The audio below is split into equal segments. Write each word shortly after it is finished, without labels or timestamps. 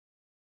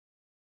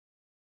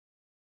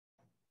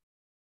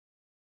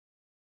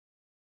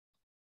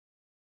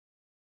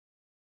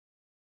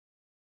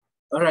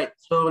All right.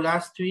 So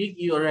last week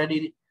we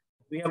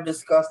have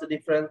discussed the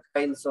different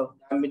kinds of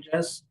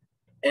damages,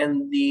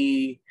 and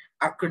the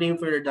acronym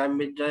for the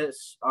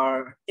damages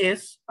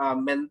is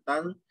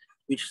mental,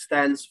 which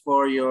stands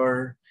for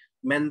your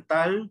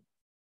mental.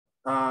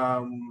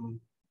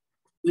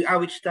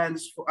 Which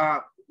stands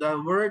for the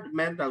word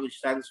mental, which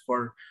stands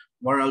for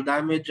moral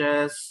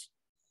damages,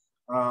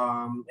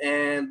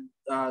 and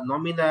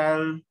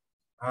nominal,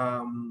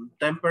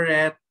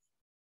 temperate,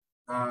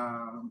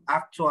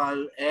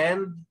 actual,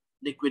 and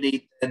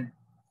liquidated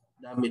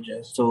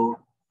damages. So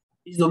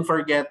please don't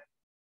forget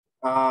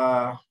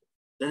uh,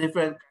 the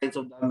different kinds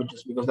of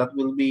damages, because that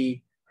will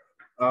be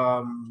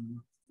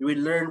we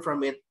will learn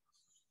from it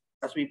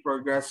as we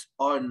progress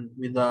on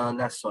with the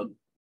lesson.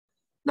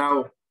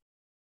 Now,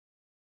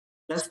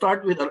 let's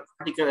start with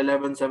Article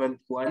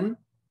 1171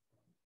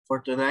 for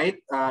tonight.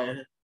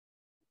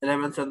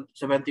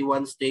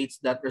 1171 states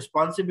that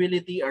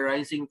responsibility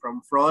arising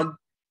from fraud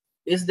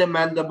is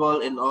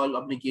demandable in all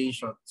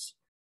obligations.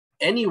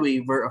 Any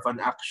waiver of an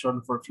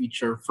action for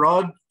future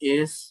fraud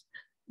is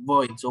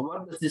void. So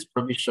what does this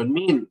provision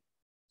mean?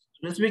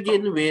 So let's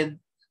begin with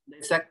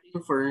dissecting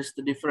first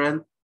the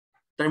different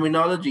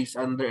terminologies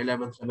under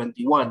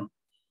 1171.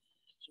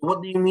 So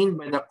what do you mean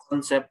by the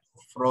concept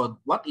of fraud?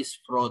 What is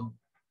fraud?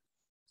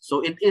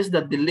 So it is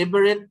the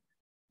deliberate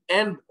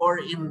and or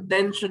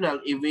intentional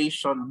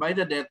evasion by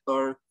the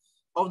debtor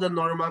of the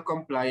normal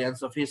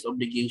compliance of his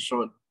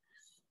obligation.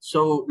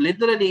 So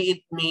literally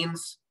it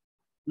means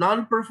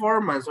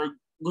non-performance, or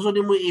gusto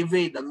din mo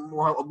evade ang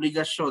imuhang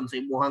obligasyon sa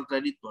imuhang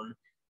creditor.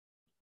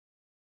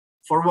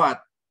 For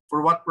what? For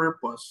what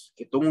purpose?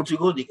 Itong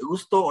siguro di ka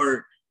gusto,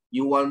 or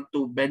you want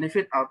to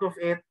benefit out of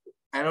it.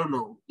 I don't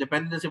know.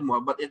 Depende sa mo,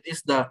 but it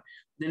is the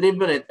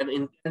deliberate and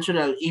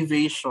intentional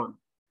evasion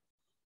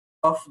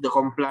of the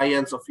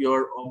compliance of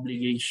your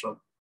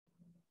obligation.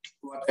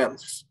 What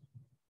else?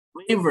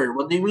 Waiver.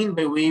 What do you mean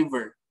by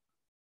waiver?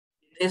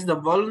 It is the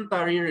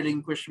voluntary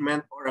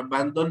relinquishment or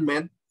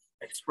abandonment,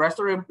 expressed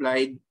or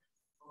implied,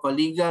 of a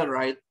legal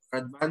right or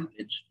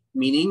advantage.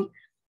 Meaning,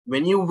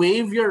 when you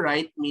waive your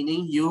right,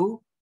 meaning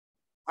you,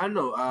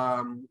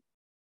 parang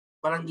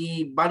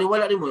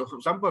baliwala rin mo.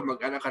 For example,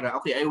 mag-anak ka na,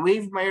 okay, I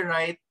waive my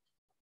right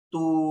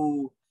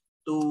to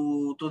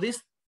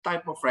this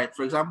type of right.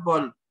 For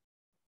example,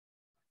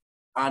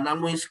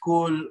 namoy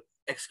school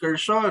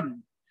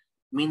excursion,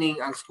 meaning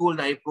ang school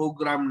na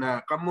i-program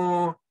na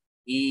kamo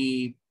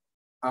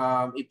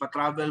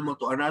ipa-travel mo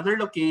to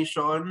another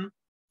location,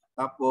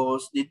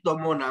 tapos dito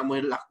mo na mo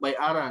lakbay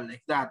aral,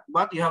 like that.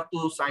 But you have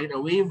to sign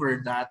a waiver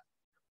that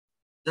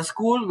the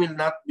school will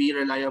not be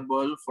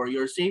reliable for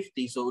your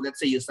safety. So let's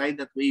say you sign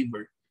that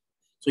waiver.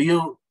 So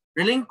you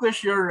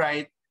relinquish your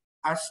right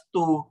as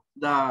to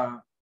the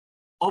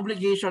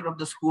obligation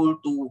of the school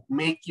to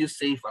make you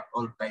safe at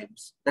all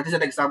times. That is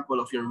an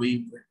example of your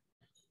waiver.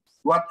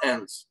 What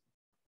else?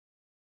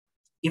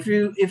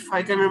 If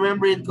I can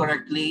remember it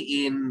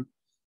correctly, in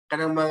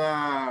kanang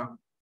mga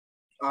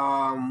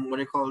what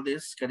do you call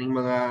this? Kaning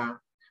mga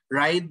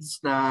rides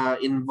na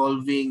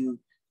involving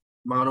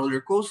mga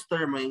roller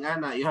coaster, mga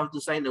ingana, you have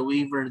to sign a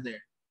waiver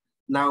there.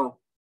 Now,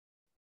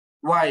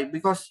 why?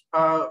 Because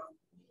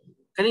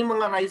kaning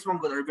mga rides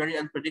mong good are very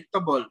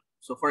unpredictable.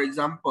 So for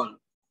example,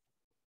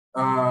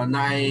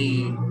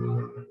 naay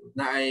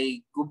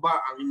guba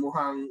ang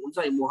imuhang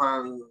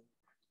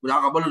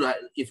wala ka balo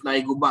if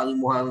naay guba ang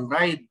imuhang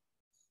ride.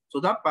 So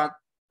dapat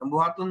ang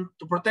buhaton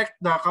to protect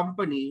the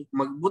company,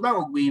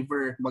 magbutang og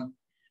waiver,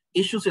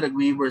 mag-issue sila ng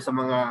waiver sa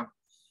mga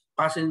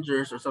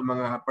passengers or sa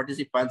mga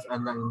participants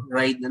anang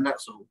ride na.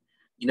 So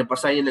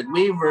ginapasay nila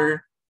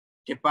waiver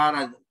kay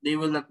para they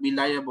will not be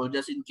liable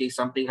just in case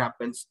something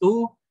happens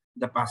to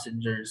the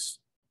passengers.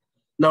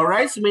 Now,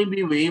 rights may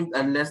be waived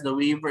unless the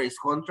waiver is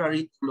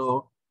contrary to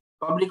law,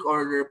 public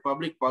order,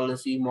 public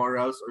policy,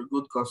 morals, or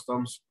good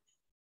customs,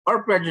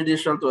 or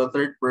prejudicial to a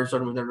third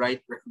person with a right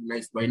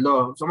recognized by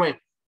law. So may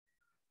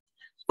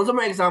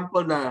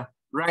example na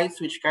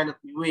rights which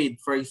cannot be waived.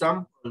 For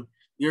example,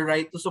 your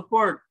right to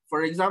support.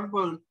 For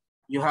example,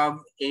 you have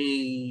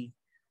a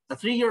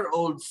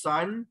 3-year-old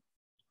son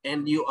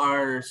and you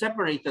are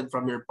separated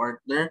from your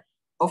partner.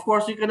 Of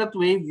course, you cannot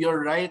waive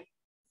your right.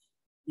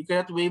 You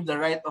cannot waive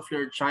the right of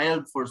your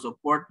child for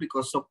support,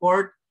 because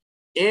support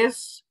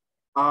is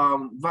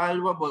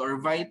valuable or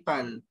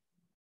vital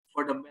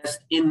for the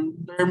best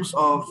in terms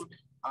of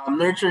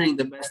nurturing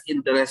the best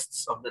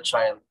interests of the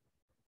child.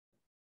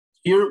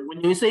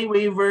 When you say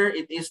waiver,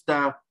 it is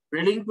the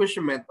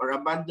relinquishment or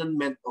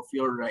abandonment of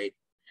your right.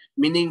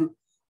 Meaning,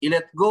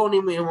 i-let go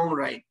ni mo yung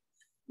right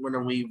mo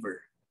ng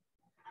waiver.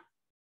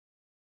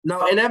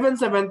 Now,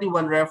 1171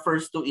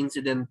 refers to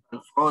incidental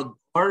fraud,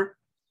 or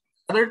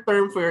other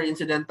term for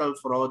incidental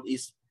fraud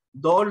is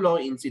dolo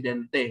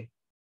incidente.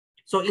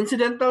 So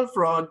incidental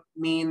fraud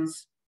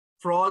means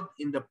fraud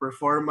in the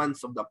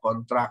performance of the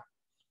contract.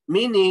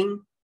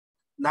 Meaning,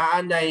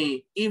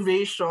 naanay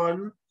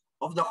evasion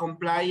of the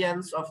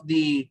compliance of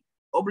the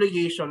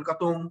obligation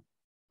katong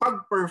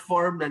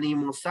pag-perform na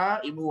nimo sa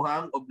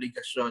imuhang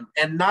obligasyon,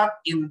 and not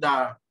in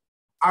the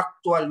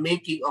actual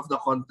making of the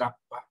contract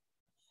pa.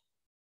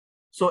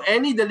 So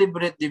any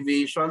deliberate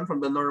deviation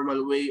from the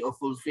normal way of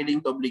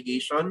fulfilling the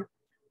obligation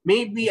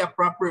may be a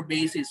proper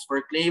basis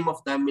for claim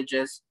of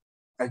damages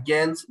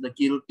against the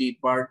guilty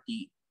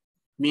party.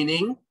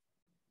 Meaning,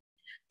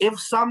 if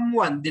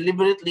someone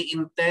deliberately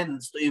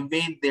intends to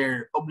evade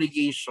their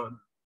obligation,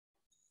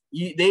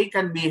 they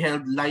can be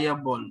held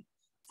liable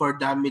for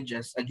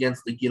damages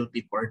against the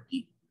guilty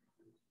party.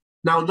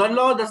 Now, the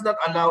law does not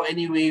allow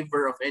any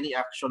waiver of any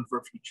action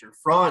for future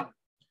fraud.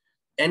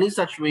 Any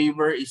such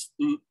waiver is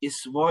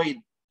void.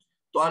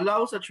 To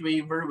allow such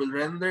waiver will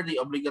render the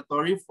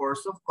obligatory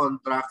force of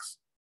contracts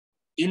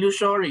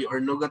illusory or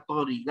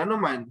nugatory. Nga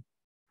naman,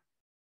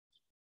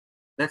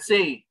 let's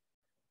say,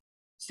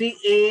 si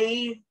A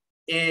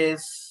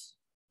is,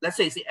 let's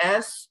say, si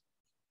S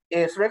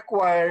is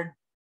required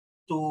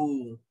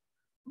to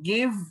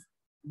give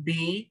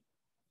B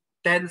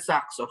 10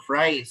 sacks of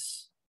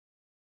rice.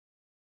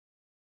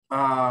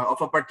 Of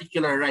a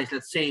particular rice,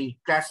 let's say,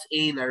 class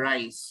A na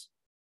rice.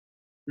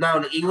 Now,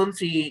 nag-ingon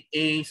si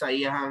A sa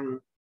iyang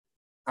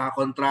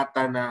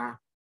kontrata na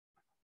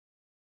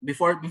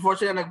before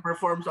sila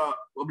nag-perform sa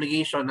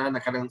obligation na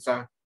nakanang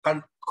sa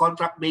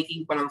contract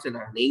making pa lang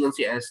sila, naingon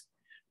si S.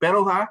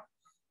 Pero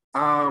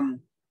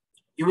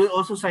you will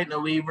also sign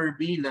a waiver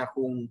B na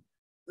kung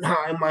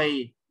na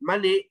may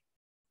mali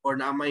or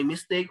na may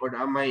mistake or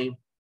na may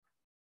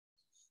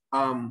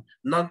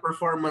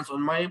non-performance on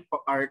my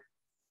part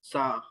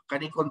sa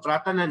kaning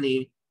kontrata na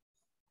ni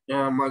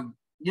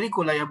dili ko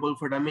liable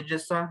for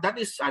damages that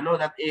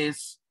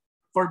is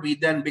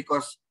forbidden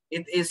because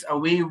it is a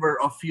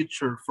waiver of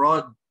future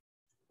fraud.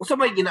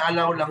 Kung may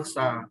gina-allow lang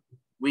sa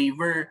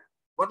waiver,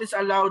 what is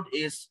allowed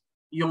is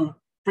yung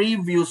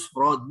previous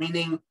fraud,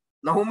 meaning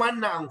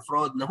nahuman na ang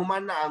fraud,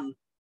 nahuman na ang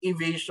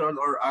evasion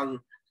or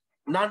ang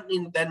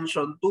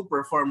non-intention to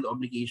perform the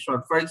obligation.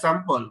 For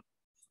example,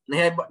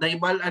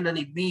 naibalaan na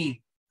ni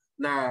B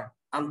na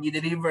ang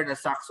gi-deliver na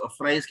sacks of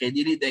rice kay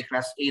dili day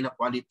class A na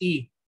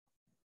quality.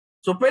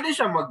 So pwede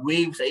siya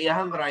mag-waive sa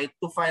iyang right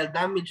to file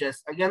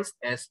damages against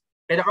S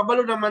kay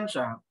nakabalo naman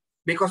siya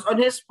because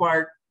on his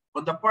part,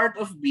 on the part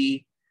of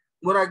B,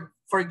 murag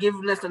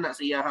forgiveness na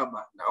siya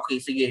ba na okay,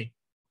 sige,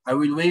 I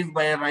will waive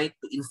my right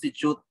to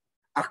institute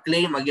a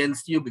claim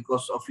against you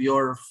because of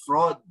your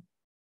fraud.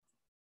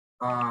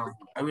 I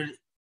will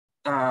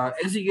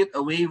execute a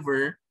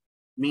waiver,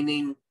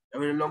 meaning I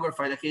will no longer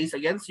file a case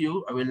against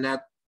you.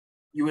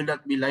 You will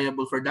not be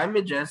liable for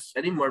damages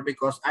anymore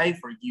because I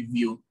forgive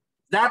you.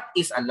 That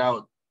is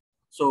allowed.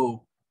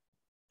 So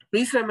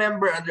please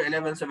remember under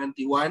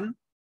 1171,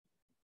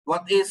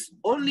 what is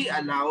only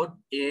allowed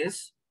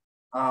is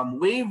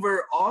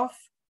waiver of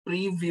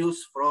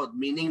previous fraud,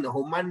 meaning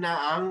nahuman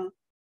na ang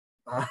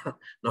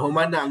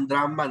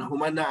drama,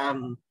 nahuman na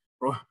ang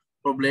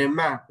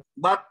problema.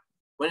 But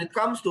when it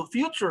comes to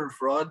future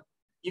fraud,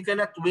 you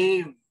cannot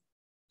waive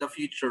the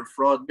future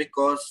fraud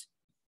because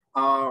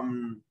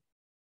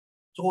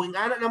so kung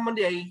ana naman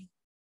di ay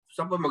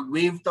sample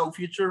mag-waive ta og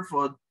future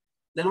fraud,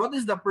 then what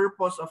is the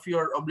purpose of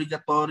your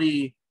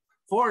obligatory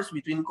force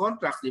between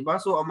contracts, di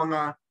ba? So ang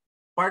mga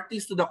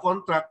parties to the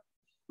contract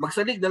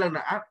magsalig na lang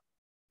na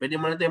pwede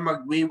man natin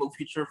mag-waive of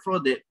future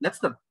fraud. Let's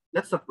not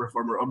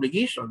perform our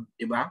obligation,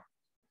 di ba?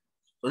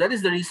 So that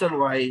is the reason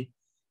why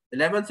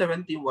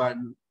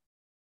 1171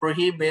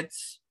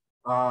 prohibits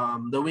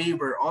the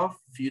waiver of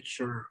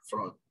future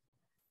fraud.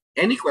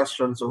 Any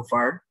questions so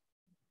far?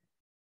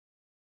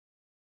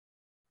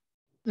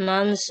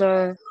 None,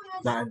 sir.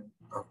 None.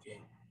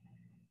 Okay.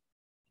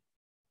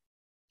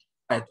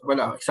 Right,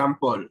 wala.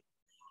 Example.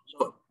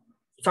 So,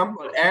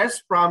 example,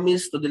 S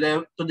promised to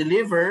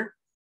deliver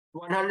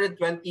 120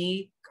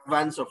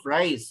 cavans of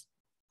rice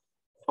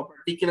of a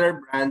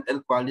particular brand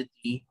and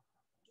quality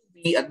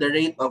to be at the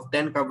rate of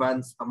 10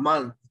 cavans a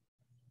month.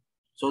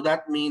 So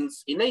that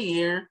means in a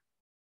year,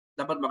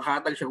 dapat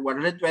makahatag siya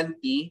 120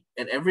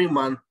 and every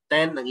month,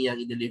 10 ang iyang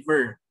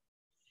i-deliver.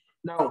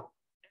 Now,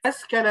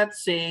 S cannot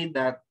say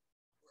that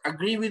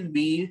agree with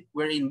B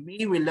wherein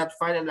B will not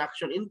file an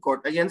action in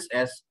court against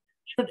S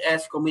should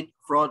S commit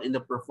fraud in the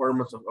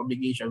performance of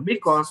obligation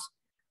because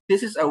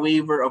this is a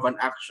waiver of an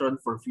action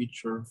for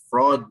future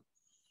fraud.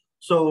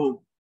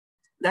 So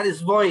that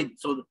is void.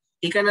 So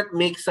he cannot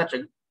make such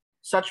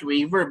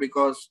waiver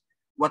because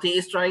what he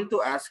is trying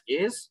to ask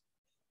is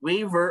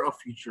waiver of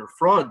future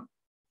fraud.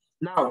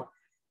 Now,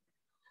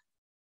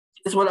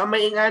 since wala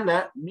may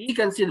ingana, B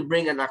can still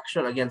bring an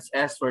action against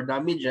S for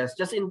damages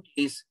just in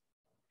case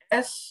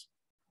S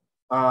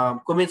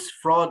commits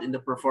fraud in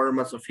the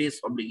performance of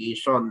his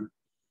obligation.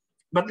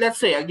 But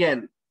let's say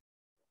again,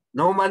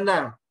 nahuman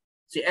na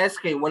si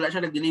SK, wala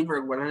siya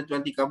nag-deliver 120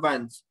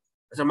 cavans.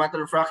 As a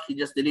matter of fact, he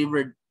just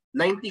delivered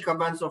 90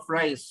 cavans of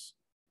rice.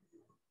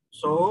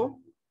 So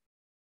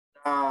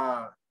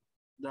the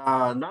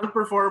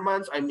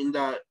non-performance,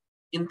 the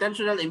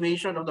intentional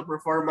evasion of the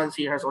performance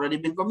here has already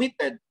been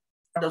committed.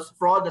 The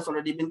fraud has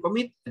already been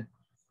committed.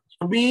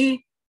 So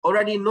B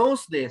already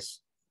knows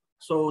this.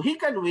 So he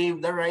can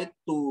waive the right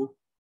to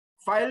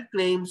file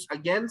claims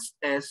against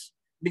S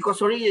because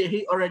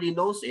he already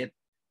knows it.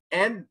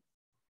 And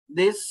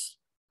this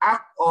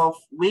act of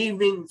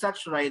waiving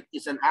such right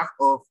is an act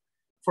of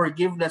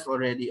forgiveness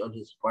already on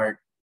his part.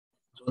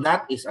 So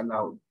that is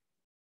allowed.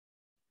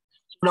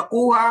 So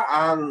nakuha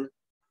ang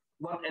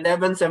what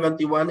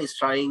 1171 is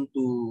trying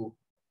to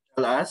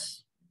tell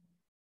us.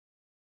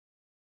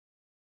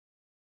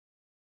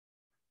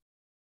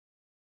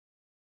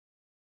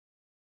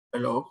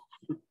 Hello?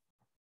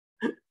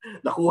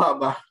 Nakuha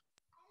ba?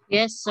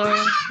 Yes, sir.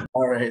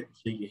 Alright,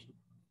 sige.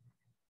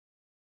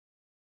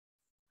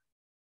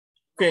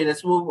 Okay,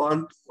 let's move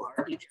on to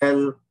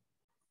Article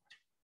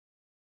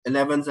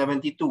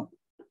 1172.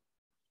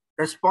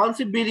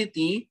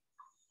 Responsibility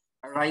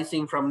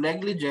arising from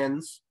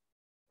negligence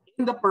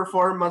in the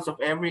performance of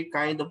every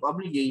kind of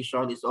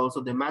obligation is also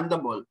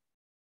demandable,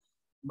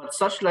 but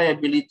such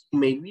liability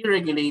may be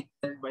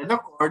regulated by the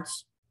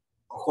courts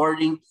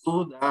according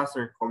to the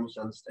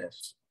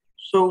circumstances.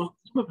 So,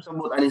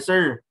 sabot ani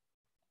sir.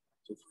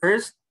 So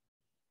first,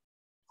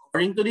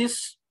 according to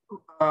this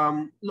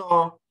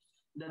law,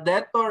 the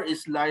debtor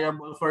is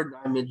liable for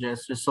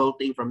damages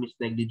resulting from his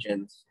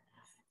negligence.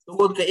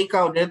 Tungod kay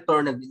ikaw,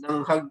 debtor,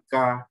 nagdinanghag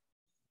ka,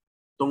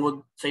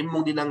 tungod sa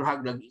imong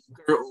dinanghag,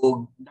 nag-incur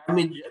og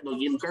damage,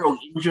 nag-incur og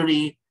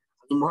injury,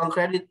 ang imong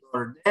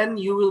creditor, then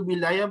you will be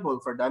liable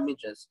for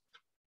damages.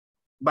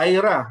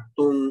 Bayra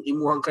tung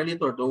imuhang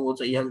creditor tungod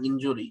sa iyang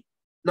injury.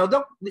 Now,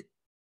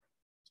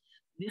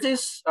 this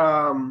is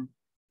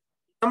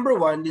number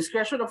one,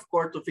 discretion of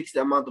court to fix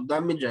the amount of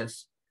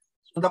damages.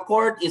 So the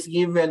court is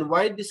given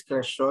wide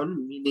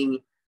discretion, meaning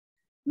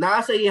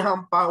nasa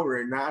iyang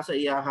power, nasa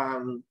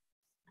iyang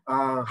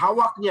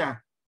hawak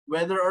niya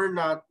whether or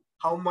not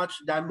how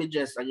much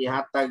damages ang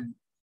ihatag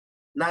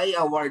na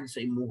i-award sa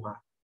imuha.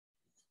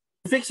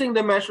 Fixing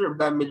the measure of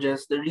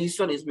damages, the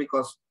reason is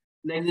because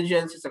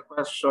negligence is a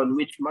question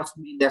which must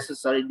be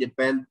necessary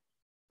depend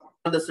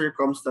on the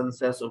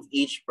circumstances of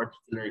each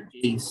particular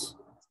case.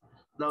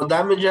 Now,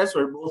 damages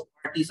where both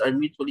parties are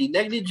mutually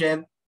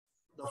negligent,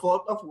 the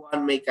fault of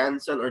one may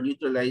cancel or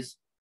neutralize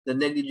the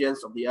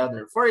negligence of the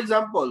other. For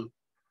example,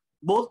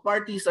 both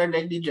parties are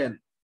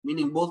negligent,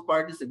 meaning both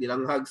parties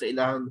nagdilanghag sa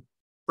ilang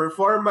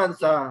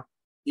performance sa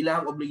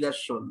ilang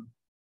obligasyon.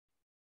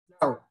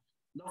 Now,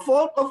 the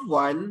fault of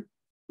one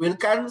will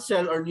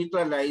cancel or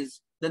neutralize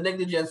the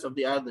negligence of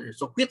the other.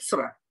 So, quits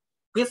ra.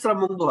 Quits ra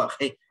mong duha.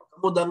 Kay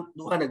kamudang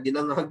duha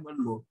nagdilanghag man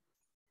mo.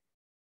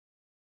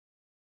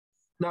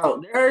 Now,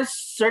 there are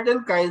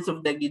certain kinds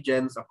of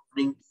negligence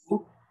according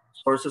to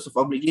sources of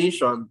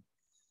obligation.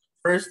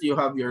 First, you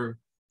have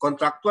your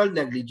contractual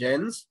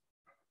negligence,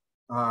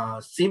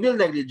 civil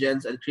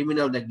negligence, and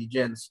criminal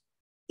negligence.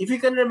 If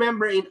you can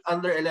remember in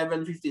under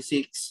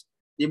 1156,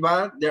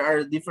 diba, there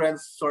are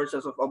different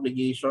sources of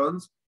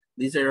obligations.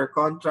 These are your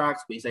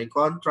contracts, basic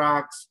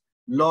contracts,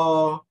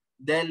 law,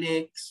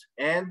 delicts,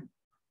 and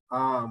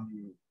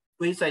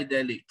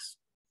quasi-delicts.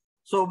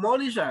 So, mo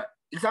ni siya.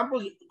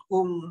 Example,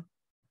 kung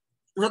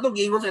sa itong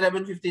giingon sa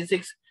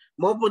 1156,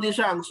 mo po din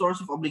siya ang source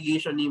of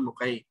obligation nimo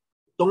kay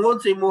tungod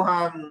sa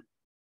imuhang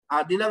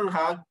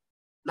dinanghag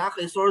na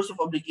kay source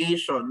of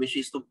obligation which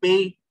is to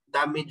pay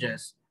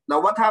damages.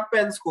 Now, what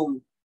happens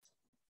kung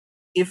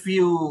if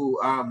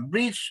you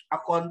breach a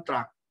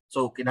contract?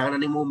 So,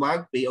 kinahanglan nimo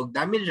mag-pay og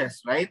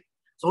damages, right?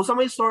 So, sa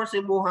may source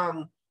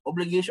imuhang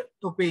obligation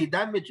to pay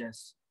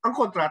damages, ang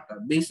kontrata,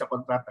 based sa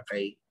kontrata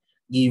kay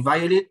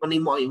gi-violate man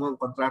nimo ang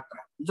imong kontrata.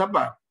 Unsa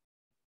pa?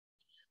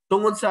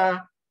 Tungod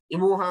sa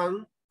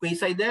imuhang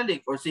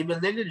quasi-delict or civil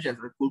negligence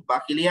or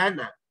culpa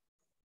akiliana.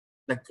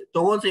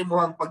 Tungod sa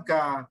imuhang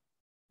pagka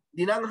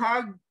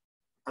dinanghag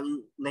ang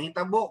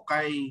nahitabo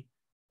kay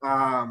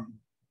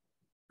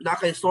na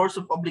kay source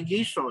of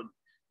obligation.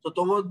 So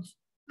tungod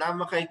na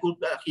kay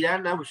culpa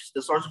akiliana, which is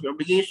the source of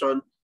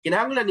obligation,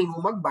 kinahanglan nimo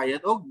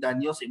magbayad og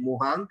danyo sa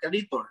imuhang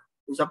creditor.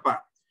 Unsa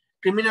pa?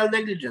 Criminal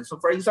negligence. So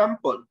for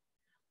example,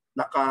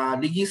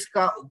 nakaligis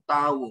ka og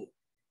tawo.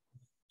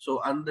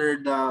 So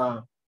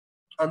under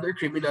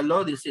criminal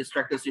law, this is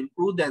reckless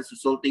imprudence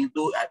resulting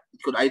to, it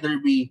could either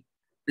be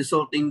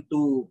resulting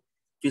to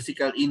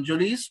physical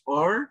injuries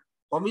or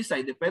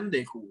homicide.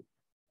 Depende kung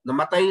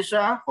namatay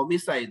siya,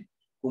 homicide.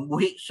 Kung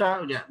buhi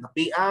siya,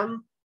 napiang,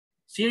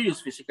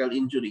 serious physical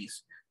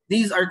injuries.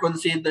 These are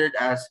considered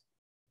as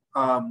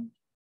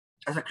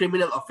a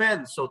criminal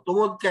offense. So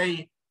tungod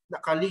kay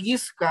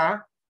nakaligis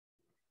ka,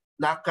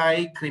 na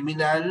kay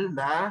criminal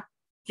na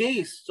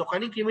case. So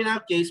kaning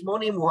criminal case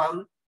mo ni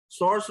muhang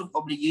source of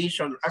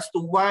obligation as to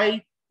why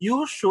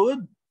you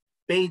should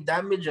pay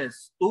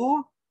damages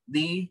to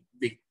the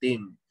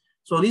victim.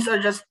 So these are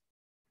just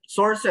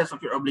sources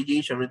of your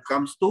obligation when it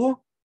comes to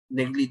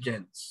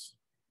negligence.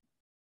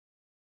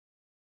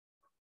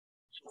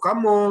 So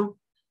kamo,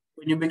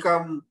 when you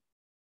become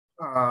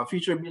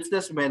future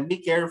businessmen,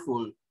 be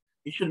careful.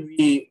 You should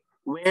be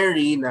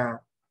wary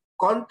na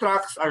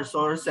contracts are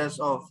sources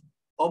of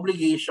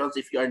obligations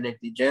if you are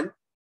negligent.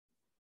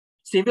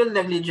 Civil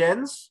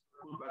negligence,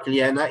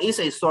 Kliana, is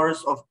a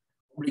source of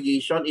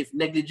obligation if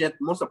negligent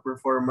mo sa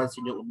performance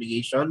in your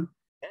obligation.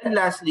 And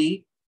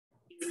lastly,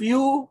 if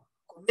you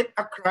commit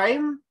a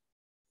crime,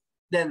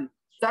 then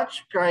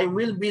such crime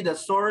will be the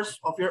source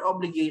of your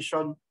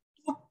obligation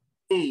to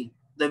pay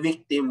the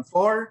victim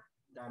for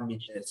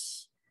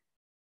damages.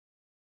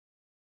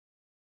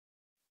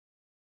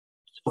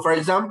 So for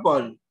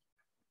example,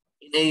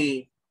 in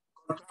a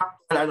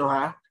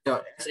contractual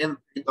as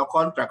into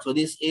contract. So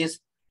this is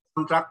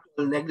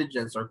contractual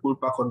negligence or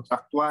culpa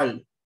contractual.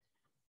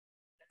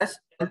 As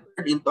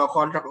entered into a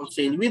contract of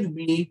sale with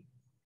B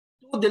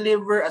to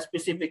deliver a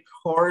specific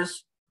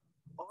horse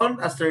on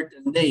a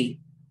certain day,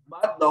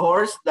 but the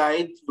horse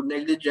died through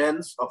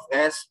negligence of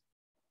S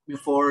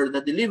before the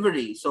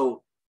delivery.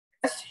 So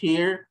S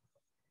here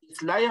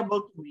is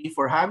liable to B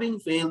for having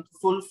failed to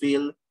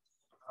fulfill a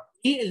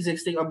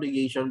pre-existing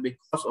obligation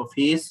because of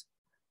his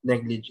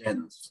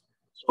negligence.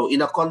 So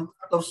in a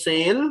contract of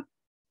sale,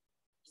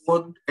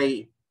 tungod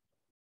kay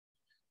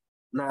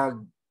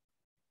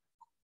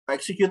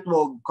nag-execute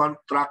mo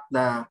contract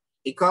na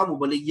ikaw mo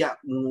baligya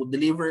mo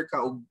deliver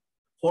ka og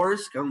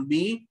horse kang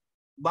B,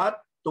 but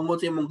tungod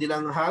sa imong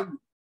dinanghag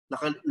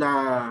na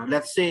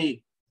let's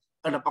say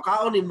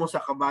napakaon nimo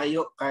sa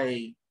kabayo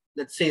kay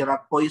let's say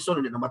rat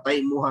poison na namatay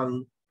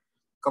imuhang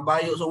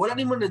kabayo, so wala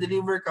nimo na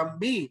deliver kang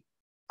B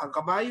ang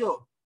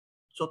kabayo.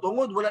 So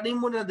tungod wala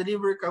nimo na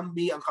deliver kang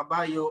B ang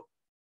kabayo,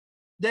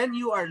 then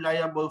you are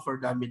liable for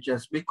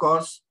damages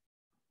because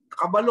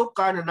kabalo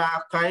ka na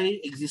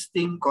naakay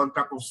existing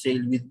contract of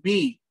sale with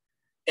B.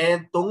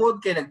 And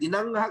tungod kay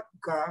nagdinanghag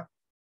ka,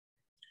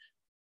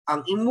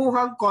 ang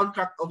imuhang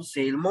contract of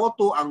sale mo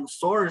to ang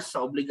source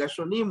sa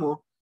obligasyon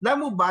nimo na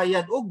mo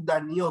bayad og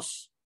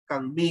danyos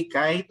kang B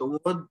kay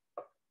tungod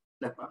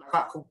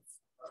nagpaka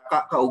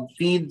ka og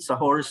feed sa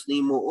horse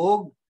nimo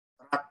og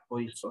rat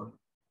poison.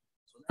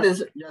 So that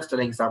is just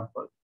an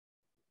example.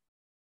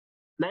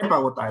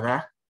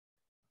 Naipangutana?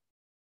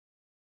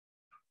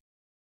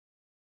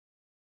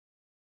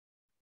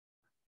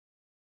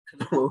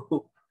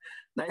 No.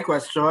 Na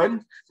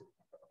question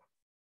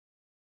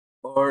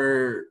or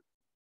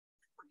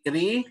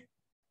query?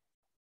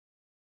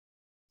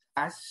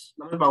 As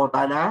naman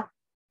pangutana?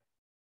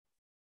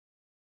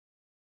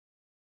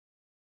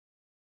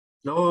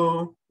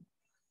 No.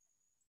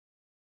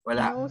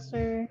 Wala. No,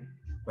 sir.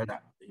 Wala.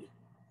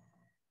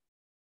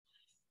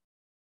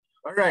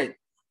 All right.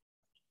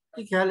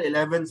 Article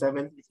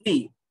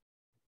 1173.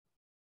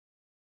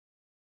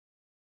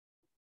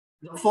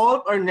 The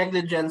fault or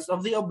negligence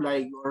of the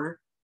obligor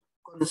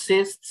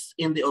consists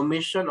in the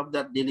omission of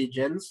that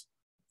diligence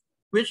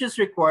which is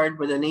required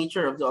by the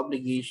nature of the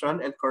obligation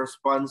and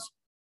corresponds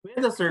with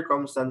the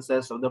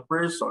circumstances of the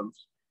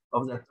persons,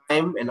 of the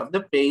time, and of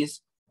the place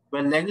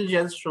when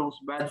negligence shows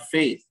bad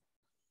faith.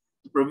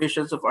 The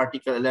provisions of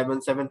Article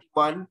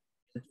 1171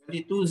 and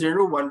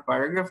 2201,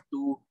 paragraph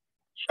 2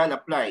 shall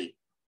apply.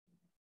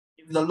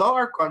 If the law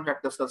or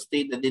contract does not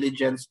state the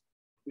diligence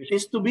which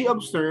is to be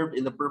observed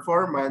in the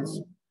performance,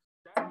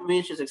 that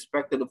which is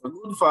expected of a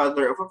good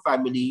father of a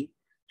family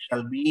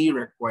shall be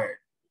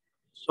required.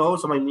 So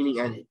may meaning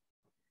ani.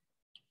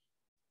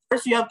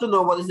 First, you have to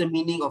know what is the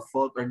meaning of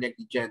fault or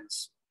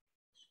negligence.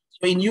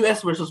 So in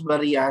U.S. versus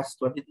Marias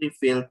 23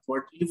 Field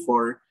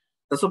 434,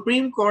 the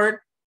Supreme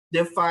Court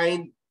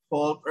defined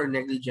fault or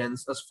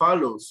negligence as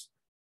follows.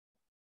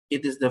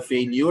 It is the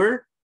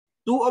failure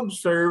to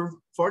observe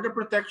for the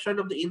protection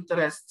of the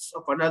interests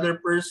of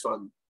another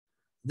person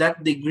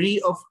that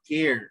degree of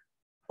care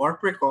or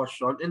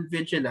precaution and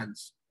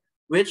vigilance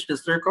which the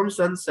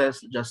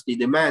circumstances justly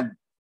demand,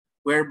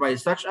 whereby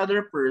such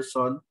other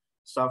person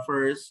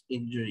suffers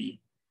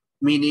injury.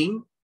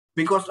 Meaning,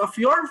 because of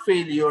your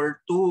failure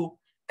to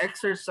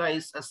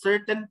exercise a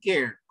certain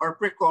care or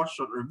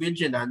precaution or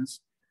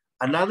vigilance,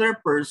 another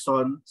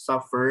person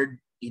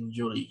suffered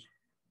injury.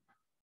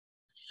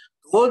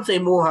 Tungod sa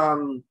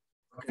imuhang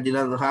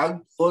pagkadinanghag,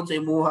 tungod sa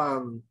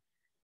imuhang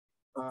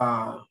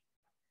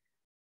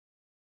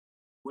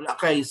wala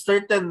kay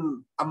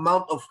certain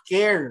amount of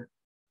care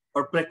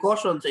or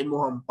precaution sa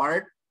imuhang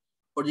part,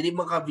 o dili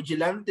mga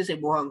vigilante sa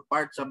imuhang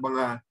part sa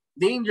mga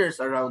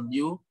dangers around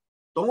you,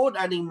 tungod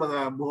aning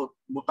mga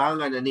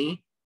butangan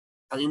ani,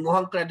 ang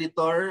imuhang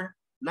creditor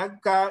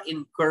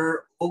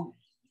nagka-incur og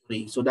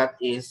injury. So that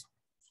is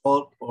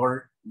fault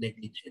or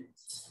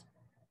negligence.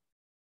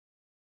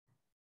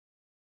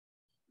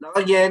 Now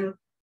again,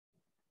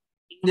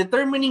 in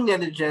determining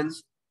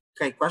negligence,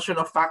 kay question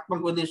of fact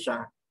man gud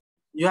siya,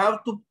 you have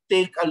to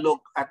take a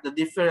look at the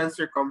different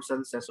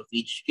circumstances of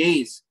each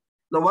case.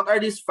 Now, what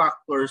are these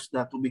factors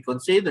that to be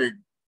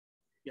considered?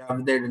 You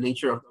have there the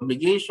nature of the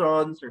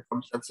obligation,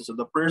 circumstances of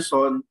the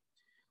person,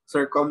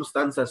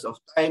 circumstances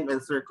of time, and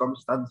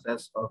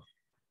circumstances of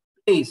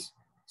place.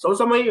 So,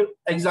 sa may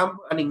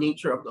example, aning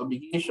nature of the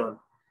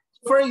obligation.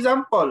 For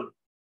example,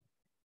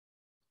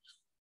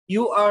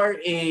 you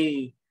are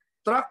a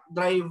truck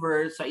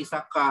driver sa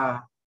isa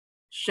ka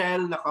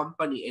Shell na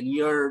company and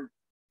your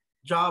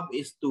job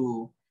is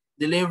to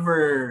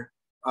deliver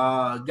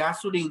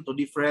gasoline to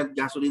different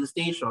gasoline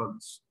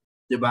stations,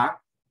 di ba?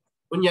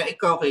 Kunya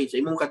ikaw kay sa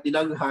imong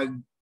katilanghag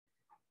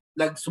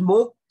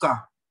nag-smoke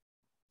ka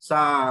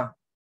sa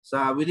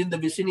within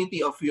the vicinity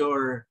of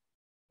your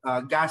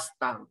gas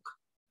tank.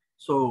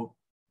 So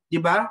Di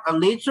ba? Ang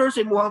nature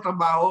sa imuhang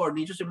trabaho or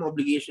nature sa imuhang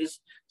obligation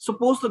is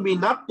supposed to be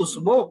not to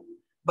smoke.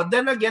 But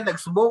then again,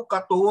 nag-smoke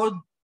ka tungod,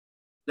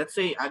 let's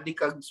say, adik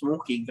kang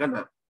smoking ka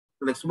na.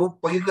 Nag-smoke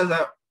pa yun ka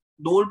na,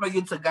 doon pa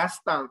yun sa gas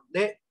tank.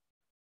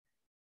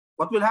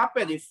 What will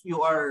happen if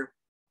you are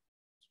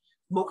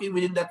smoking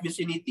within that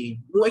vicinity?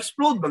 Mo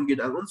explode bang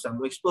yun ang unsa?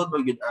 Mo explode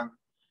bang yun ang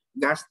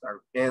gas tank?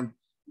 And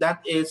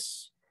that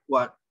is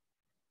what?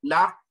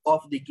 Lack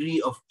of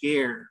degree of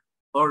care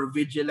or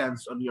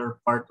vigilance on your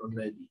part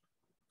already.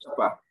 So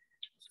pa,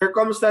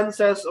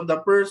 circumstances of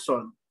the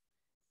person.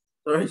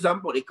 For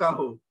example,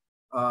 ikaw,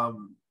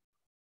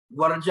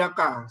 gwardiya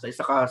ka sa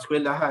isa ka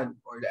eskwelahan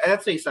or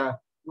let's say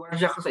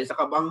gwardiya ka sa isa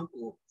ka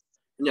bangko.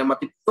 Kanya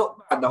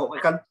matipto ka, dako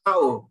kay kang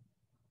tao.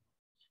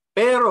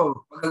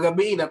 Pero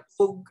pagkagabi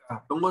natug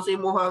ka tungod sa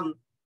imuhang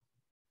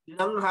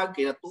dinanghag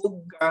kay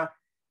natug ka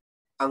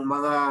ang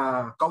mga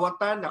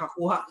kawatan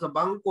nakakuha sa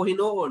bangko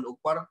hinuon og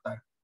kwarta.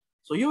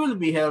 So you will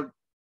be held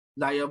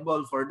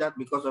liable for that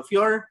because of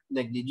your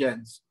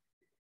negligence.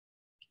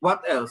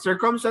 What else?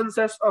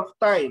 Circumstances of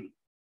time.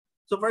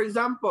 So for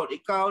example,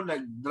 ikaw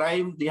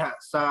nag-drive diha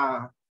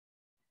sa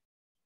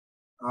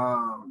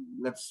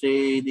let's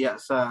say diha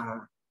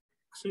sa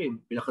kasi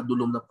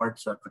pinakadulong na part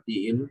sa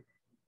Katiil.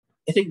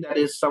 I think that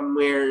is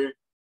somewhere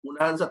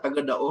unahan sa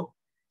Tagadao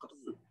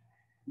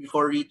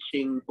before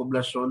reaching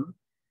Poblacion.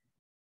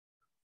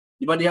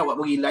 Di ba diha wa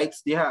mo lights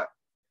diha.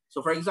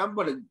 So for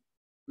example,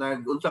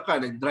 nag-unsa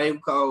ka,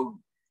 nag-drive ka og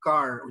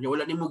car,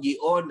 wala nimo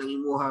gi-on ang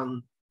imuhang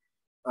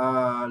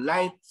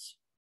lights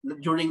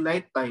during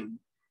night time.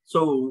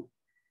 So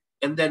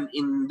and then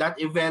in that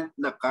event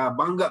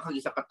nakabangga kang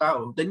isa ka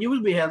tao, then you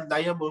will be held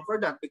liable for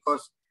that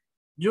because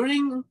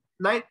during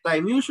night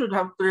time you should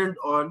have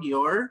turned on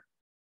your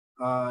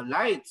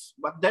lights,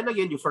 but then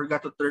again you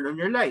forgot to turn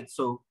on your lights.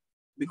 So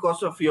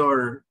because of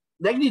your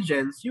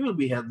negligence, you will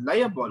be held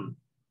liable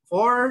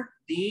for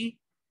the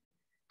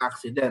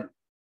accident.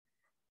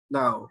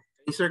 Now,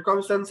 in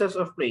circumstances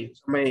of play,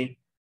 so may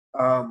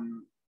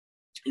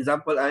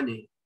example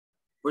ani.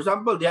 For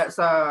example, diya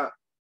sa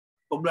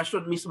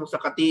poblasyon mismo sa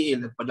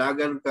Katiil,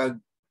 nagpadagan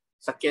kag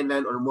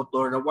sakyanan or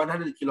motor na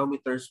 100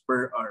 kilometers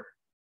per hour.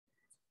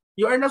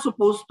 You are not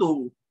supposed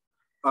to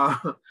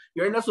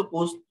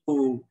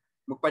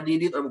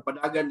magpadidit or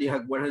magpadagan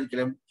diha 100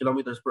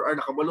 kilometers per hour.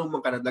 Nakabalong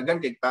man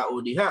kanadagan kay tao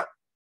diha.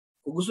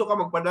 Kung gusto ka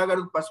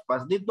magpadagan og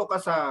paspas, dito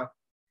ka sa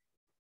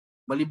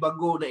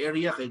malibago na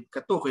area kay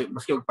kato kay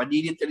maski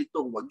magpadidit ka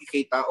dito wag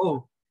kay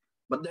tao.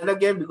 But then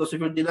again, because of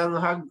your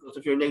dinanghag, because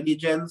of your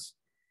negligence,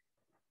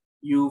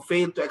 you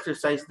fail to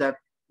exercise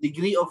that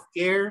degree of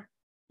care,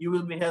 you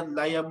will be held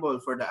liable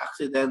for the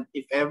accident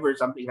if ever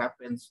something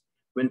happens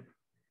when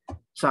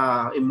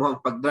sa imong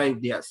pag-drive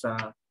diha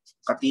sa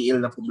Katiil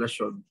na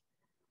poblasyon.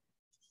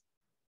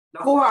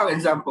 Nakuha ang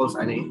examples,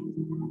 ani?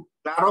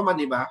 Klaro man,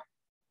 di ba?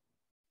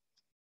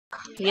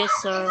 Yes,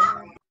 sir.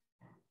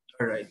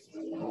 All right.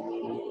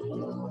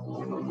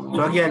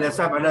 So again, let's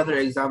have another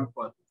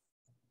example.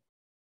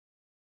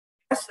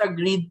 Has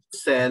agreed to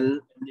sell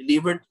and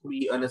deliver to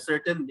me on a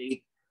certain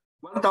date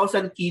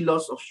 1,000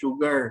 kilos of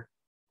sugar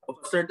of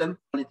a certain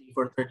quality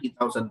for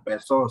 30,000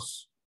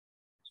 pesos.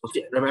 So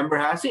remember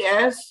ha, si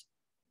S,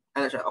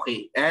 ano siya?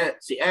 Okay,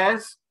 si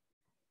S,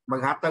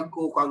 maghatag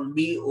ko kang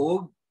B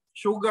og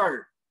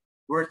sugar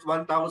worth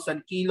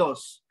 1,000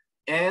 kilos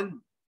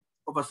and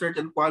of a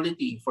certain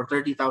quality for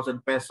 30,000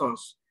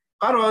 pesos.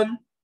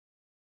 Karon,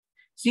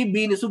 si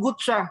B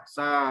nisugot siya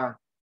sa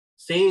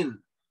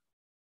sale.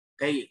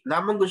 Kay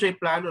lamang ko siya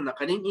plano na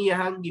kaning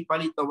iyahang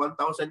gipalit na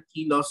 1,000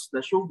 kilos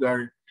na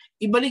sugar,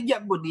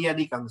 ibaligya mo niya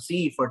ni kang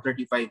C for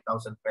 35,000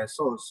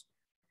 pesos.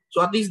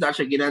 So at least na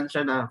siya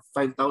ginansya na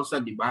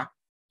 5,000, di ba?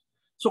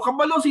 So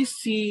kabalo si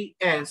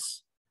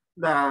CS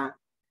na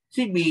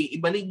si B,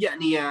 ibaligya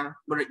niya,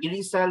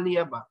 i-resell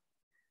niya ba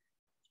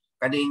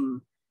kaning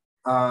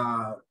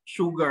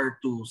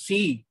sugar to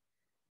C.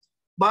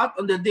 But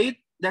on the date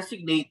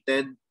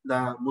designated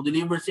na mo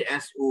deliver si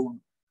S og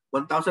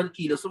 1,000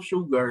 kilos of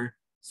sugar,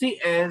 si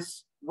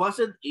S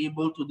wasn't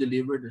able to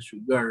deliver the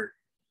sugar.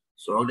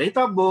 So ang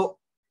naitabo,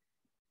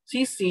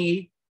 si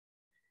C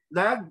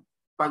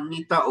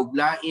nagpangita og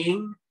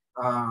laing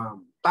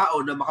tao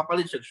na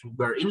makapalit siya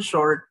sugar. In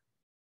short,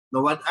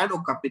 nawalan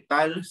og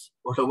capitals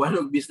o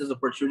nawalan og business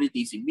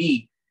opportunity si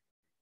B.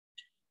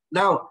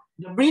 Now,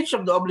 the breach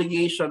of the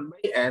obligation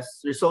by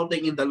S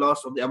resulting in the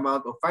loss of the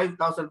amount of 5,000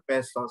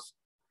 pesos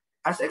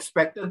as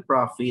expected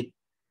profit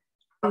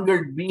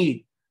angered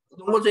B.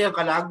 Tungkol sa iyang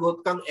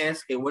kalagot kang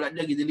S kay wala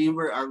niya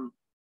gi-deliver ang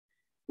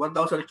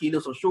 1,000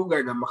 kilos of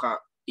sugar na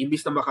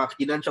imbis na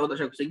makakinansya ko na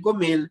siya sa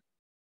 5,000,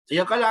 sa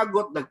iyang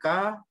kalagot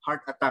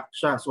nagka-heart attack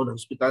siya. So,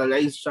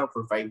 nag-hospitalize siya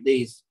for 5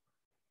 days.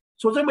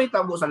 So, sa may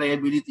tabo sa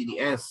liability ni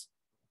S.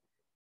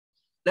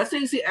 Let's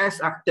say si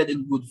S acted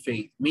in good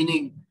faith,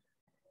 meaning,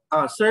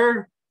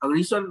 sir, ang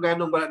reason nga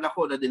nung wala na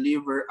ako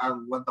na-deliver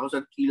ang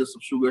 1,000 kilos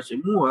of sugar sa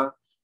imuha,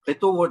 kay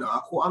tungod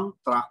ako ang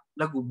truck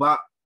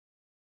naguba.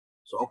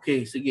 So,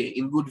 okay, sige,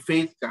 in good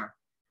faith ka.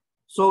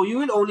 So,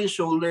 you will only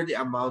shoulder the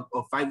amount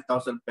of 5,000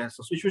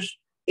 pesos, which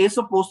is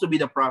supposed to be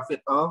the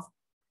profit of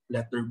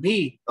letter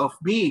B of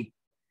B.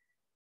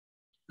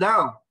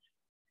 Now,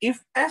 if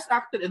S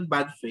acted in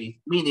bad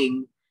faith,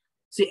 meaning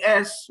si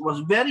S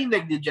was very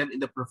negligent in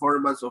the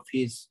performance of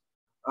his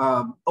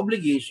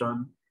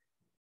obligation,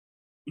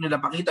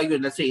 napakita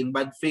yun, let's say in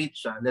bad faith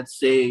siya, let's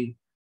say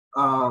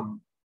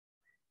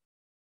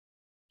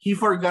he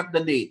forgot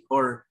the date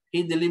or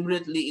he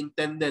deliberately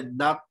intended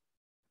not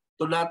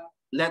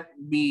let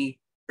B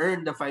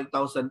earn the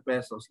 5,000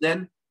 pesos,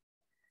 then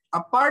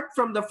apart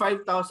from the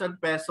 5,000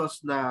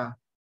 pesos na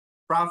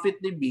profit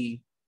ni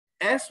B,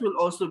 S will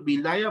also be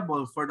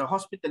liable for the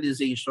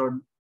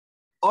hospitalization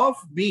of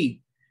B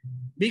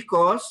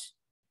because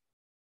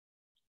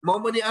mo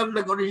ni ang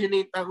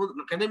nag-originate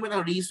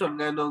ang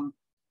reason nga nung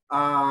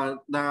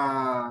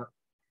na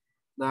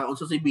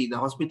unsa si B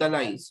na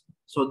hospitalized.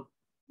 So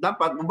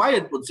dapat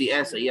mabayad po si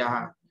S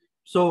iya.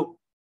 So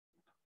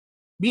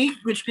B,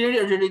 which clearly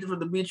originated from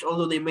the breach,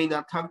 although they may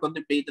not have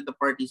contemplated the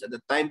parties at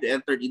the time they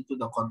entered into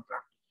the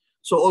contract.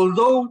 So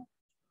although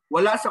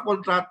wala sa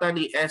kontrata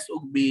ni S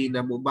ug B na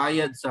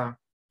mubayad sa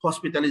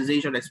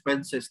hospitalization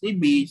expenses ni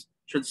B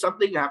should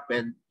something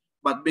happen,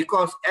 but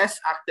because S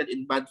acted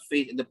in bad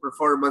faith in the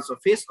performance of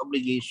his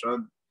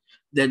obligation,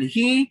 then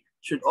he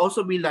should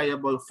also be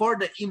liable for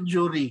the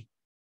injury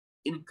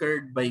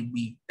incurred by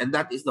B, and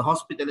that is the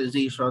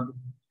hospitalization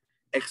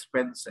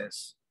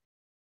expenses.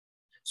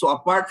 So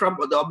apart from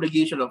the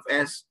obligation of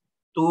S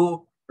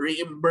to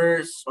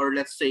reimburse, or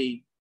let's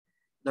say,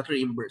 not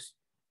reimburse,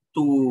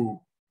 to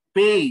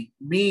pay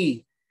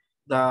B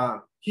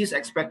his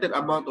expected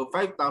amount of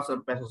 5,000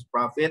 pesos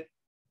profit,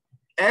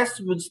 S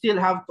would still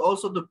have to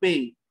also to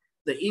pay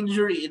the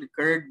injury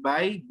incurred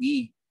by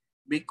B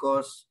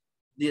because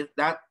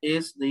that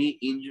is the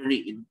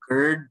injury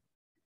incurred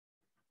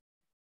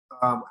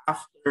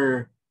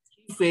after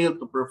he failed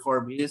to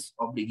perform his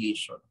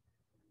obligation.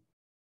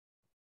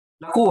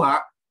 Nakuha?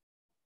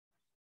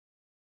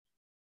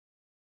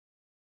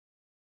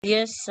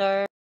 Yes,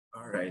 sir.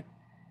 All right.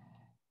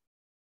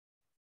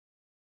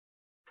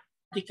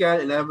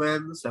 Article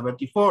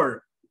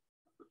 1174.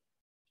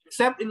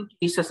 Except in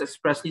cases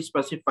expressly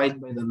specified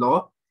by the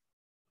law,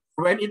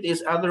 when it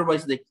is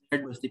otherwise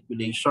declared by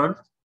stipulation,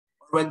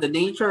 or when the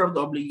nature of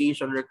the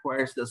obligation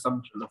requires the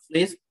assumption of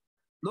risk,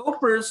 no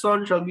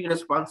person shall be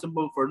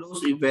responsible for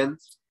those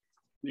events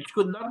which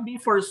could not be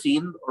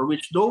foreseen or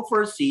which, though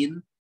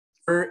foreseen,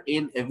 were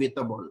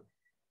inevitable.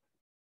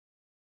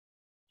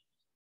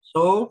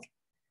 So,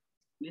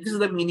 this is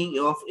the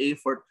meaning of a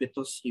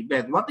fortuitous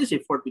event. What is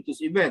a fortuitous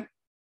event?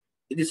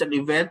 It is an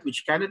event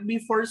which cannot be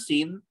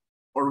foreseen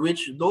or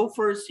which, though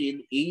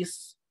foreseen,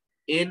 is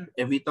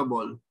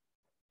inevitable.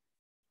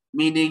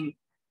 Meaning,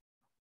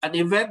 an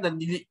event na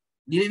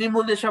dili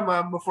mo na siya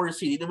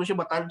ma-foresee, hindi mo siya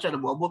matansya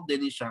na moabot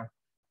din siya.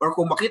 Or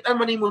kung makita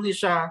man mo ni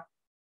siya,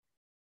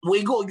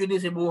 muigo yun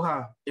si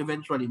buha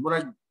eventually.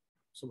 Murag,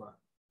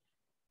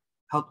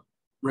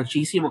 murag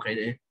cheesy mo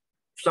kayo eh.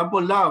 For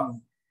example, love.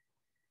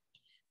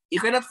 You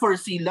cannot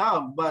foresee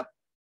love, but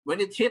when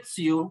it hits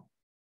you,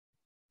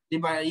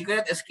 diba, you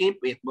cannot escape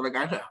it.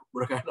 Muragana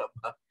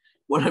ba?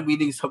 Wala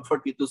meaning sa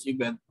fortuitous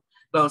event.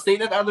 Now,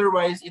 stated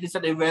otherwise, it is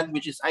an event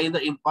which is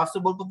either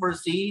impossible to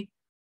foresee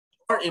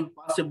or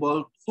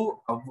impossible to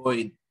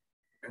avoid.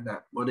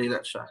 Muna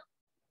na siya.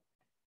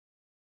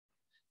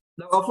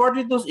 Now, a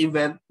fortuitous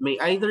event may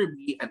either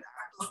be an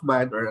act of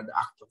man or an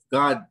act of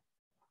God.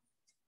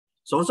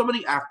 So, sa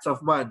many acts of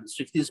man,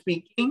 strictly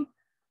speaking,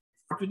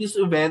 fortuitous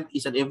event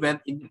is an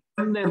event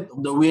independent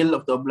of the will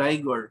of the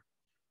obligor,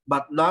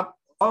 but not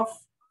of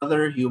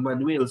other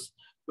human wills.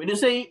 When you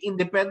say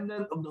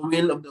independent of the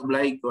will of the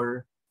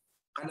obligor,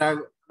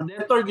 kanang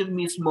debtor yun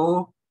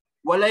mismo,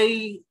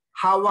 walay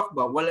hawak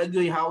ba? Walay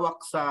yo'y hawak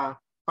sa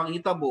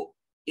panghitabo.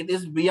 It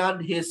is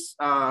beyond his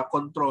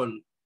control.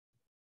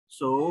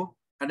 So,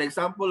 an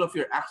example of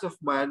your acts of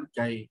man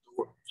kay,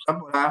 for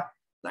example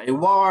na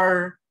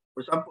war,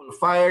 for example,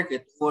 fire,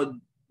 kay would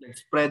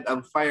spread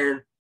ang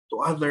fire to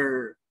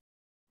other,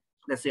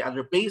 let's say,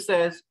 other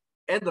places,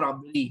 and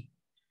robbery.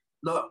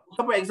 Now,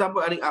 for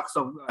example, aning acts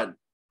of God,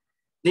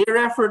 they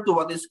refer to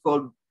what is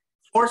called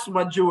force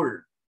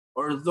majeure,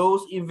 or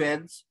those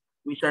events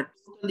which are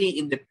totally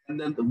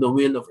independent of the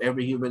will of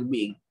every human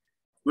being.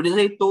 When you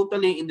say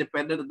totally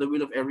independent of the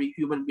will of every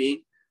human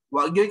being,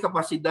 wag yo'y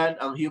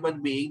kapasidad ang human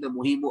being na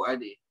muhimo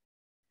ani.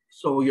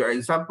 So your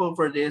example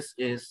for this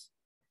is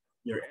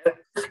your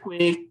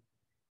earthquake,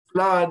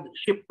 flood,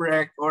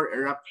 shipwreck, or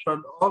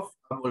eruption of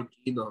a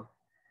volcano.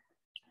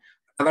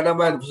 Ano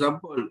naman, for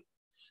example,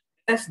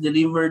 S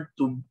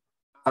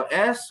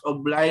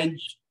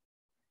obliged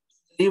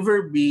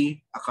deliver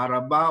B a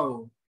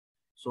Carabao.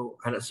 So,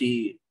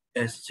 si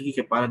S, sige,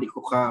 kaya para di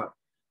ko ka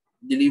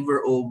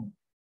deliver o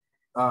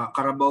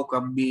Carabao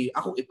kang B.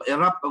 Ako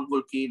ipa-erupt ang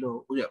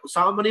volcano.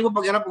 Usama man mo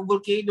pag-erupt ang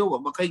volcano,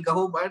 magkay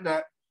gahom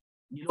ana,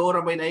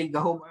 ginora may naay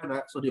gahom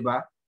ana. So, di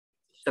ba?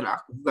 It's an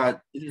act of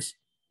God. It is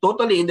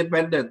totally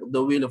independent of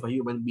the will of a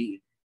human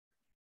being.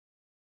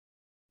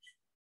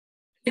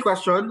 Any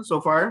question so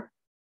far?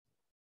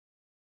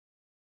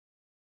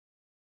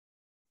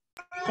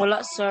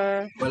 Wala,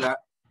 sir. Wala.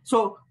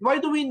 So why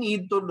do we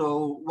need to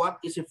know what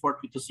is a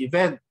fortuitous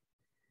event?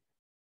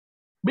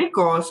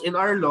 Because in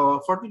our law,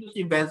 fortuitous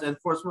events and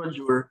force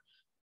majeure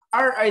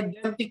are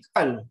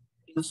identical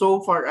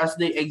insofar as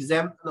they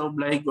exempt an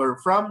obligor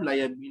from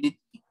liability.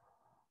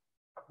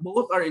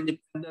 Both are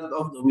independent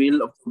of the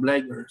will of the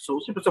obligor.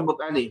 So, simple sabot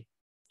ani.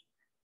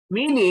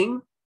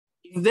 Meaning,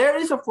 if there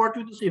is a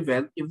fortuitous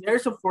event, if there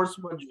is a force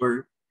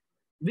majeure,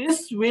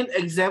 this will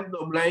exempt the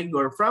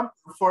obligor from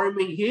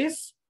performing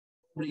his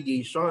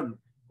obligation.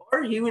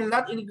 Or he will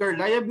not incur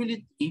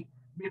liability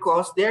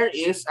because there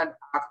is an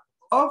act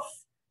of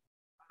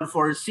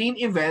unforeseen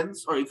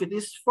events, or if it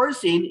is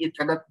foreseen, it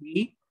cannot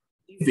be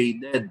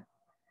evaded.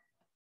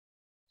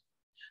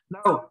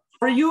 Now,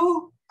 for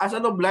you as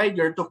an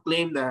obligor to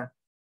claim na,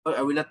 oh,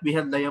 I will not be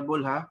held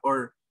liable,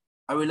 or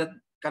I will not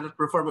cannot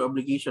perform my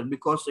obligation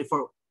because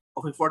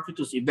of a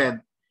fortuitous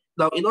event.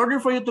 Now, in order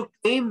for you to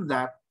claim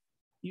that,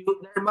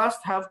 there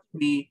must have to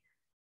be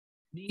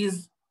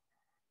these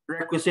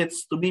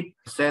requisites to be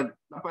present.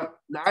 Dapat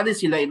naani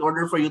sila in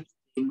order for you to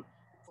claim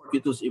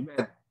fortuitous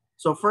event.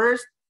 So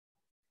first,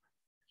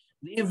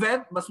 the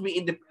event must be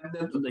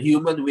independent of the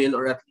human will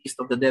or at least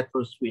of the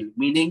debtor's will.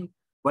 Meaning,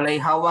 walay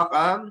hawak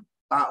ang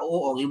tao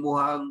o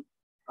imuhang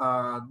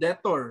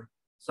debtor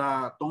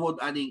sa tungod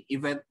aning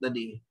event na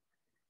ni.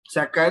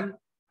 Second,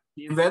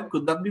 the event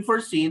could not be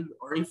foreseen,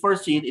 or if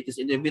foreseen, it is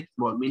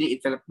inevitable, meaning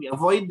it cannot be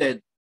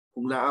avoided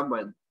kung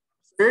naaman.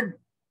 Third,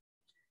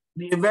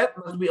 the event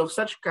must be of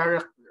such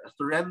character as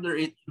to render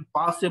it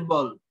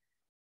impossible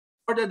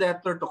for the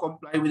debtor to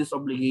comply with his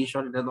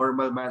obligation in a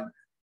normal manner.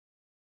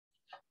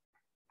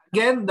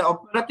 Again, the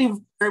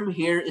operative term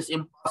here is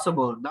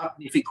impossible, not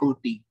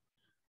difficulty.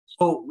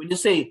 So when you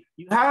say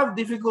you have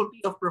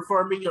difficulty of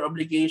performing your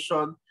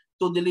obligation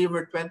to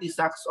deliver 20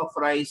 sacks of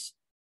rice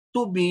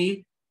to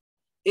B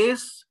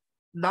is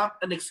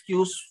not an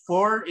excuse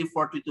for a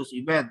fortuitous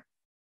event.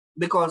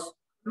 Because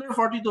under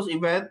fortuitous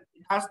event,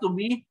 it has to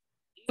be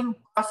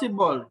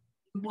impossible.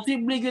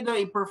 Imposible yun na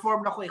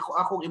i-perform na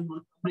akong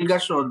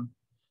obligasyon.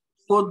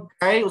 Kung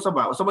kay,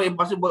 usaba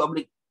impossible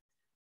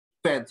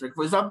events. Like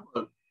for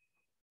example,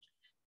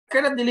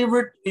 cannot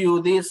deliver to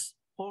you this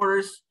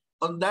horse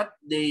on that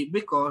day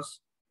because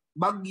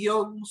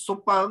bagyong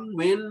supang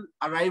will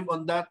arrive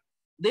on that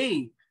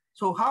day.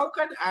 So how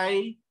can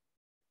I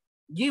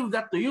give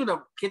that to you?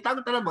 Na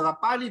kitang tanan, mga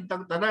palid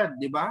tang tanan,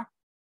 di ba?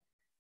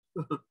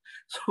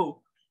 So,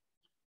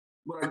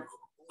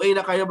 okay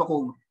na kayo ba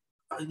kung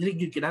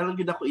kailangan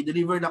yun ako,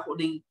 i-deliver na ako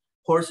ng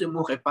horse mo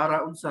kay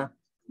para unsa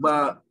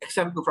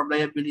exempt ko from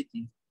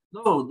liability.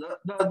 No,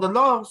 the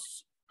law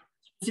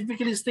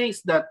specifically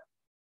states that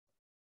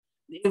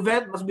the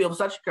event must be of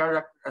such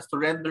character as to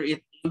render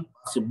it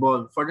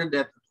impossible for the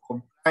debtor to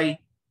comply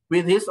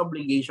with his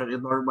obligation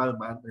in normal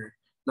manner.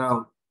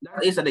 Now,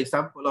 that is an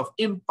example of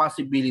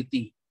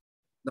impossibility.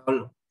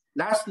 Now,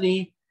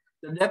 lastly,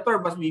 the debtor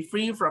must be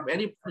free from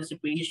any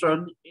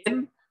participation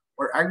in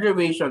or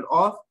aggravation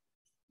of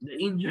the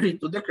injury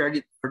to the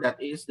creditor, that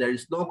is, there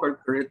is no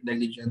concurrent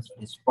negligence on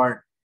his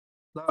part.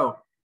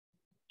 Now,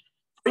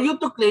 for you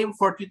to claim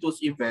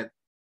fortuitous event,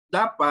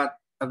 dapat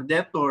ang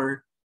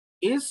debtor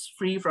is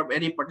free from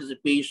any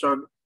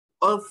participation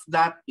of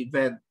that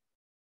event.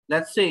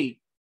 Let's say,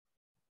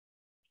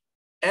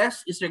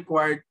 S is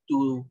required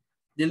to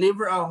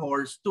deliver a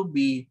horse to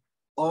B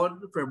on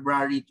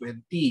February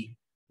 20.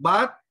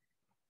 But,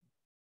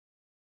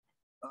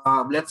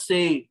 let's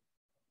say,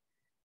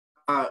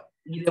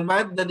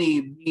 ginamand na ni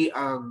B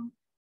ang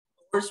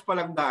horse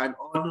palangdaan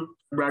on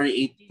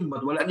February 18,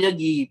 but wala niya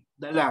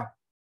gidala.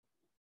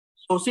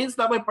 So, since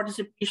na may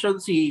participation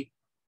si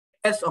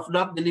S of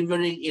not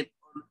delivering it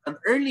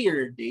an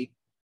earlier date,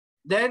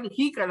 then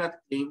he cannot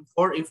claim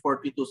for a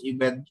fortuitous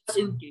event just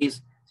in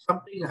case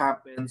something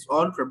happens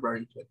on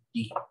February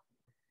 20.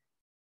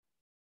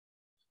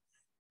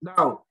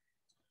 Now,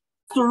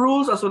 the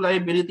rules as to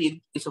liability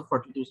in case of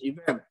fortuitous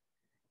event.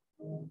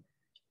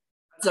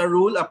 As a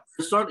rule, a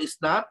person is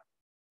not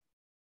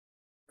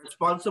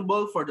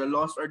responsible for the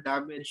loss or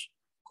damage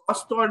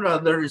caused to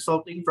another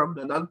resulting from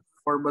the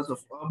non-performance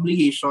of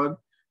obligation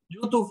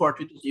due to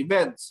fortuitous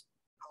events.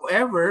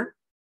 However,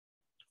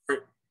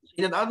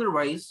 in other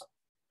words,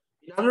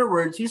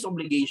 his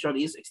obligation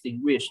is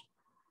extinguished.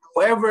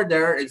 However,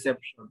 there are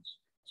exceptions.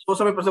 So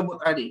sa may pasabot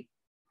ani,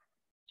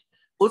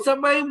 unsa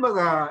may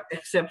mga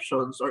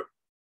exceptions or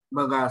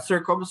mga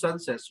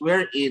circumstances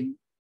wherein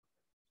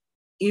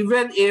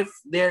even if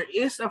there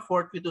is a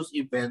fortuitous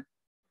event,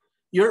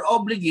 your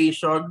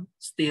obligation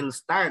still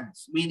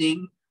stands.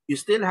 Meaning, you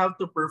still have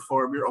to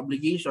perform your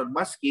obligation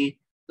maski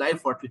na a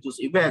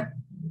fortuitous event.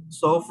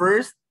 So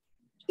first,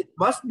 it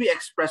must be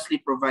expressly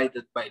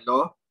provided by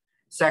law.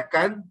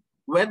 Second,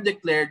 when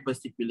declared by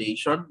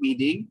stipulation,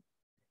 meaning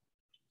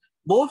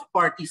both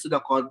parties to the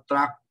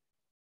contract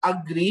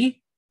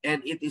agree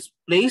and it is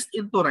placed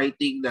into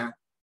writing na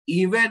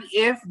even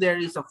if there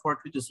is a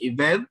fortuitous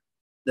event,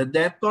 the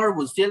debtor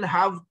will still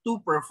have to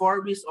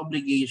perform his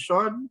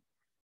obligation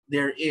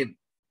therein.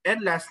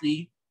 And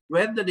lastly,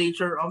 when the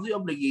nature of the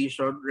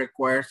obligation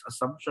requires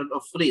assumption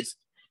of risk,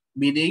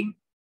 meaning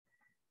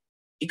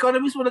ikaw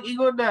na mismo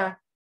nag-ingon na,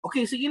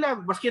 okay, sige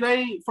lang, maski na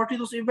ay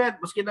fortuitous event,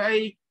 maski na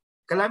ay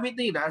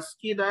calamity,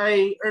 maski na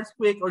ay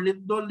earthquake or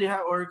lindol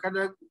niya or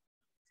kanang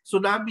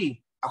tsunami,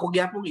 ako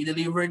gyapong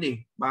i-deliver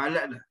ni,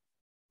 bahala na.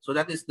 So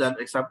that is the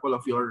example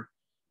of your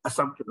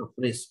assumption of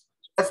risk.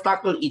 Let's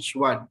tackle each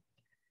one.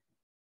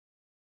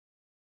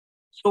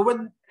 So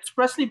when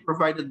expressly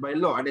provided by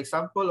law, an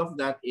example of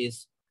that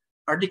is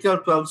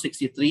Article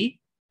 1263,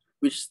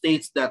 which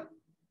states that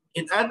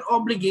in an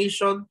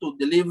obligation to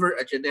deliver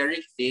a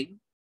generic thing,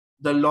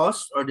 the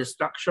loss or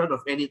destruction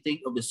of anything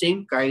of the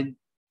same kind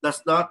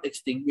does not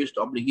extinguish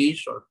the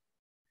obligation.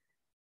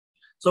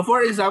 So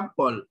for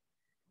example,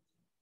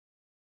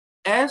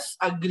 S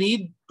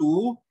agreed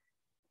to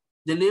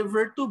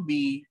deliver to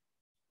B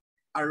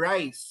a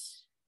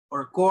rice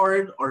or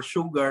corn or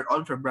sugar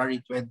on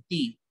February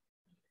 20.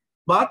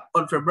 But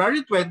on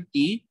February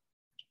 20,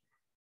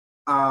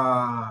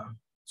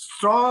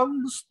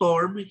 strong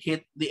storm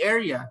hit the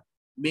area,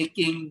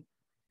 making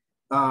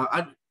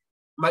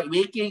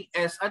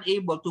S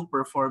unable to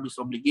perform his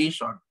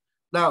obligation.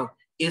 Now,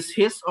 is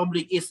S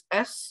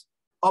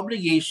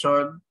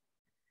obligation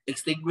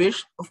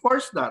extinguished? Of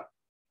course not.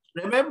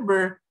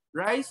 Remember,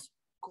 rice,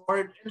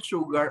 corn, and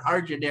sugar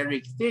are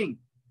generic things.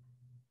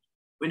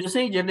 When you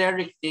say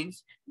generic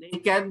things, they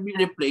can be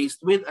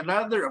replaced with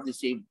another of the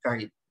same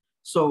kind.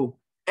 So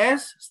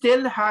S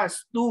still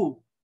has to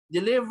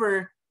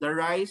deliver the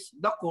rice,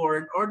 the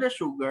corn, or the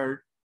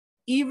sugar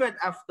even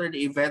after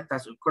the event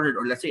has occurred,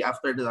 or let's say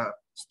after the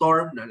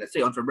storm, let's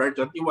say on February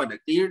 21,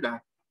 nag-clear na,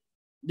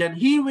 then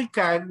we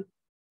can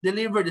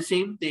deliver the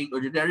same thing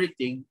or generic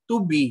thing to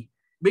B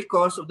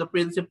because of the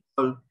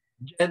principle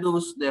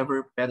genus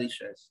never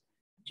perishes.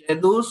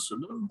 Genus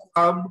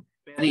nunquam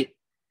perit.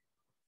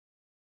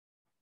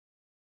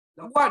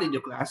 Nakuha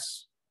ninyo,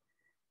 class?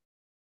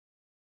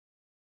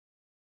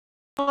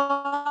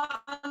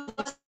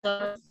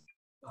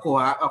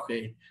 Nakuha?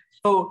 Okay.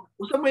 So,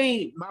 kung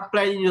may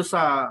ma-apply niyo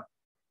sa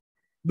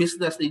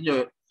business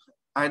ninyo,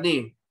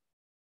 ani,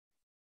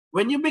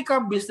 when you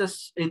become when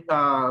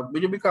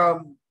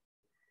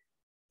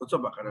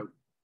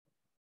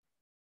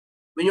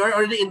you are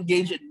already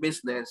engaged in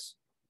business,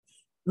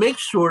 make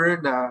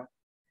sure na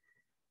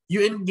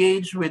you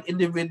engage with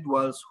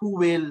individuals who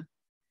will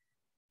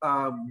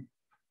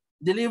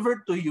deliver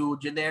to you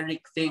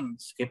generic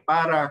things. Kaya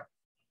para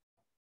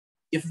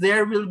if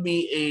there will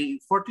be a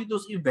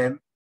fortuitous event,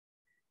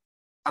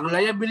 ang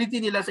liability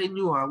nila sa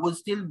inyo will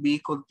still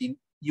be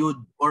continued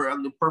or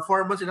ang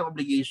performance ng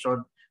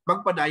obligation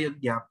magpadayon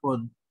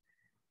gyapon.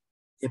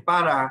 Kaya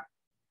para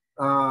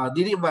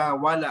dili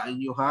mawala ang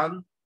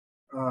inyong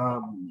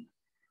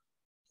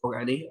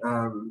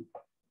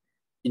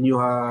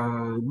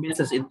inyong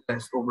business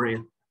interest over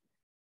it.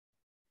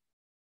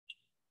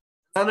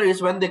 Another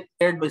is when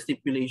declared by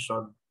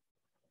stipulation.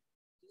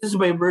 This is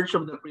by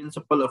virtue of the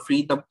principle of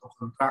freedom to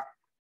contract.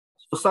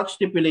 So such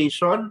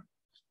stipulation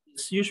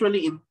is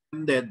usually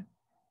intended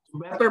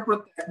to better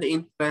protect the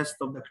interest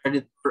of the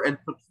creditor and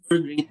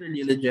procure greater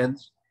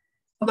diligence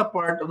on the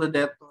part of the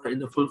debtor in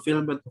the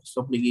fulfillment of his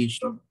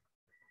obligation.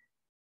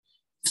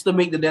 This is to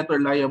make the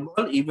debtor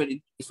liable even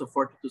in case of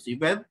fortuitous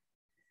event.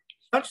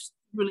 Such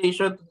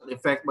stipulation to that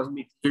effect must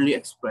be clearly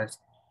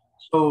expressed.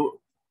 So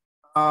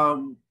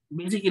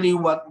basically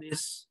what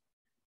this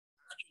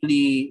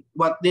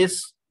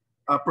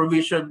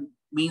provision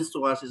means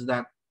to us is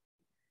that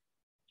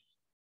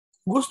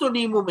gusto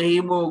nimo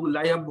mahimong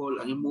liable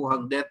ang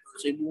imuhang debtor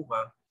sa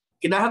imuha,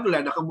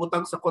 kinahanglan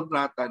nakabutang sa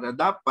kontrata na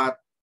dapat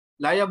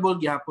liable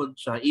gyapon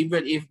siya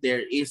even if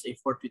there is a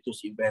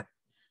fortuitous event.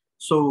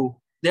 So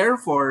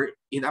therefore,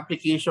 in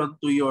application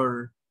to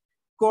your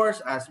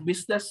course as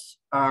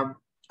business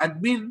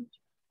admin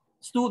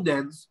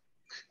students,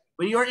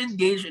 when you are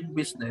engaged in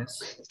business,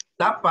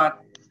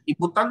 dapat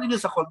ibutang niyo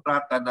sa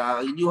kontrata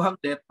na inyuhang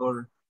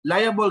debtor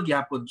liable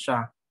gyapon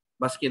siya.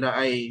 Maski na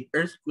ay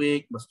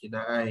earthquake, maski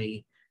na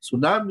ay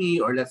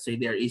tsunami, or let's say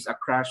there is a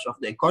crash of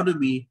the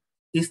economy,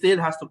 he still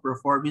has to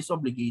perform his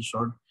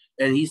obligation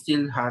and he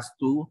still has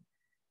to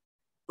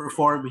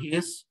perform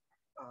his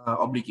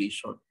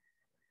obligation.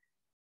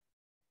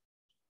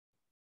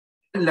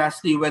 And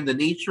lastly, when the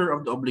nature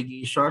of the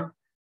obligation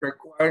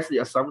requires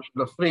the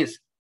assumption of risk.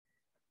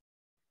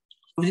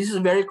 So this is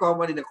very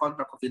common in the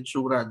contract of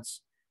insurance.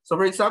 So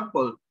for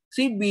example,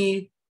 si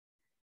B,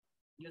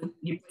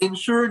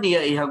 insure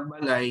niya ihang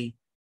balay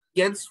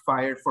against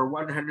fire for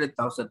 100,000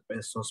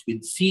 pesos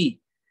with C,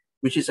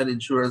 which is an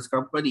insurance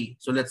company.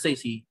 So let's say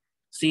C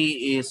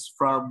is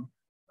from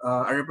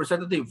a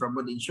representative from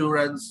an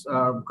insurance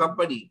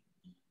company.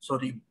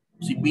 So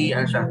si B,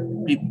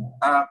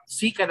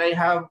 C, can I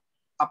have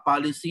a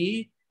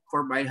policy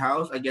for my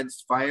house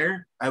against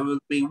fire? I will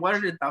pay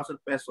 100,000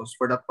 pesos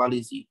for that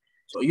policy.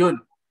 So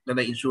yun, na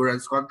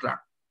insurance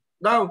contract.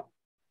 Now,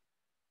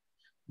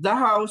 the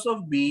house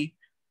of B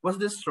was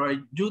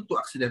destroyed due to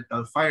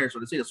accidental fire. So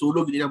let's say,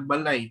 nasulog din ang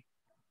balay.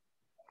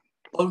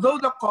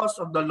 Although the cause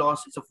of the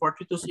loss is a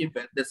fortuitous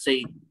event, let's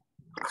say,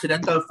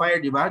 accidental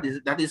fire, di ba?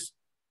 That is,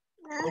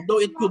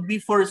 although it could be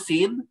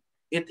foreseen,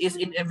 it is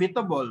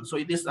inevitable. So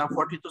it is a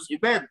fortuitous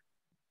event.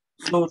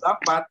 So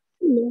dapat,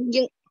 Yung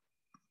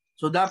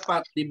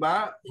di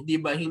ba, hindi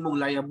ba himong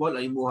liable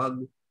ay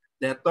imuhang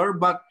debtor,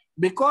 but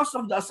because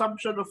of the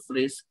assumption of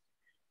risk,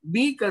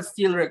 B can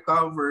still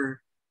recover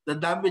the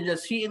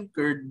damages he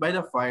incurred by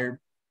the fire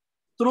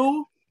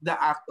through the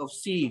act of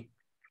C,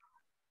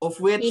 of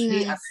which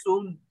he Inay.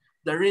 assumed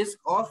the risk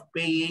of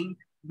paying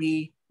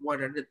B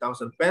 100,000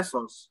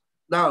 pesos.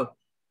 Now,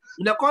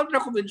 in a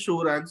contract of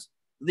insurance,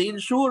 the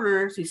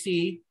insurer, si C,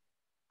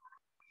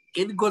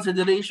 in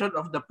consideration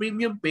of the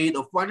premium paid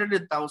of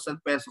 100,000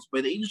 pesos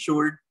by the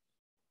insured,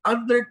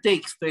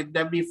 undertakes to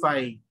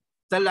indemnify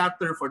the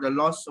latter for the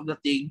loss of the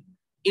thing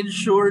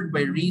insured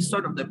by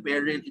reason of the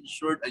peril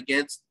insured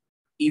against,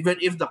 even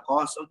if the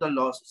cause of the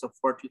loss is a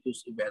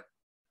fortuitous event.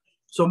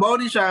 So, mao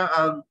ni siya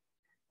ang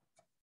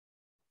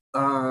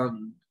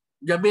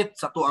gamit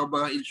sa to ang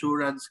mga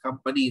insurance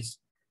companies.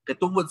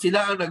 Katungod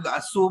sila ang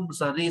nag-assume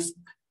sa risk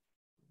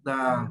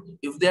na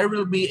if there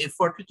will be a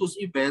fortuitous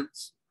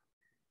events,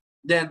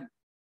 then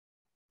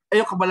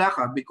ayaw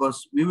kabalaka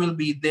because we will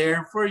be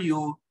there for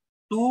you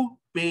to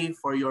pay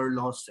for your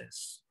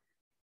losses.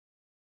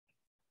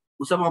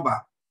 Usa mo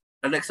ba?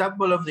 An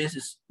example of this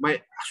is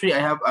actually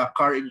I have a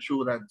car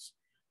insurance.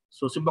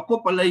 So si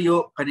bako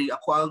palayo kani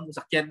ako ang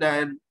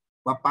sakyanan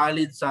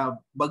mapalid sa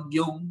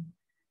bagyong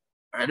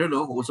I don't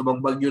know kung sa bang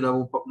bagyo na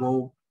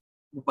mo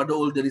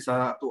paduol diri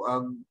sa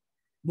tuang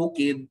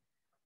bukid,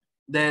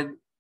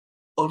 then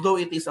although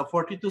it is a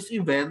fortuitous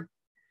event,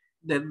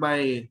 then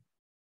my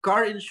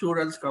car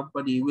insurance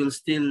company will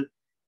still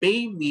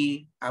pay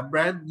me a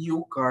brand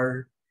new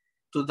car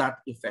to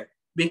that effect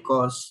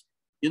because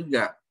yun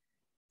nga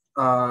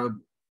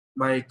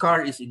my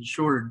car is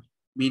insured,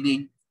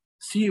 meaning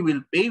she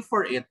will pay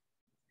for it.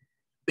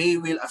 Pay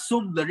will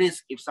assume the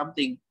risk if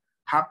something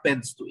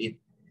happens to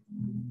it.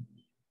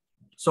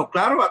 So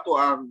klaro ato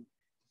ang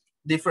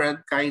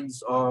different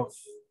kinds of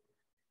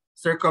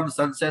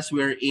circumstances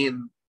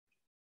wherein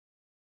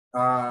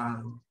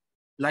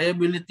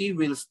liability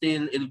will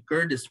still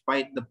incur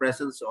despite the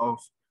presence of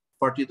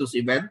fortuitous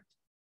event.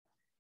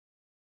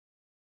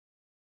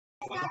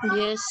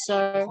 yes,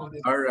 sir.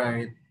 All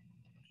right.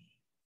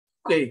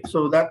 Okay,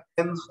 so that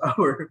ends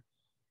our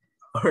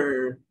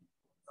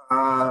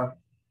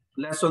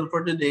lesson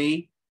for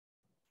today.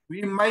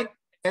 We might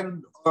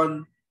end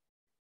on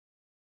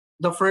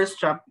the first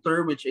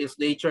chapter, which is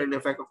nature and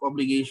effect of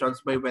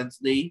obligations, by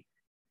Wednesday.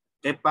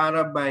 Kaya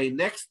para by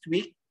next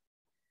week,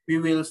 we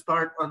will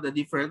start on the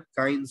different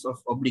kinds of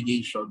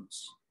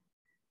obligations.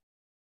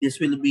 This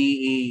will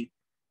be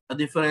a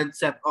different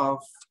set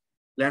of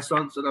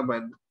lessons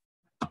naman.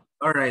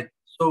 All right.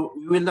 So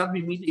we will not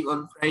be meeting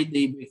on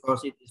Friday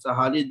because it is a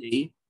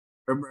holiday.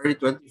 February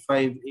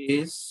 25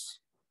 is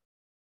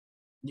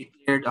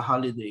declared a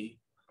holiday.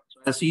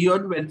 So I'll see you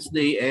on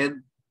Wednesday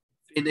and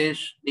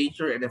finish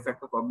nature and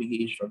effect of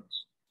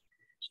obligations.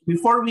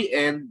 Before we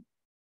end,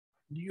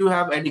 do you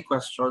have any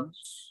questions?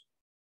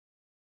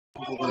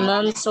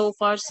 None so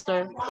far,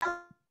 sir.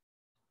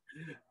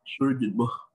 Sure, did mo.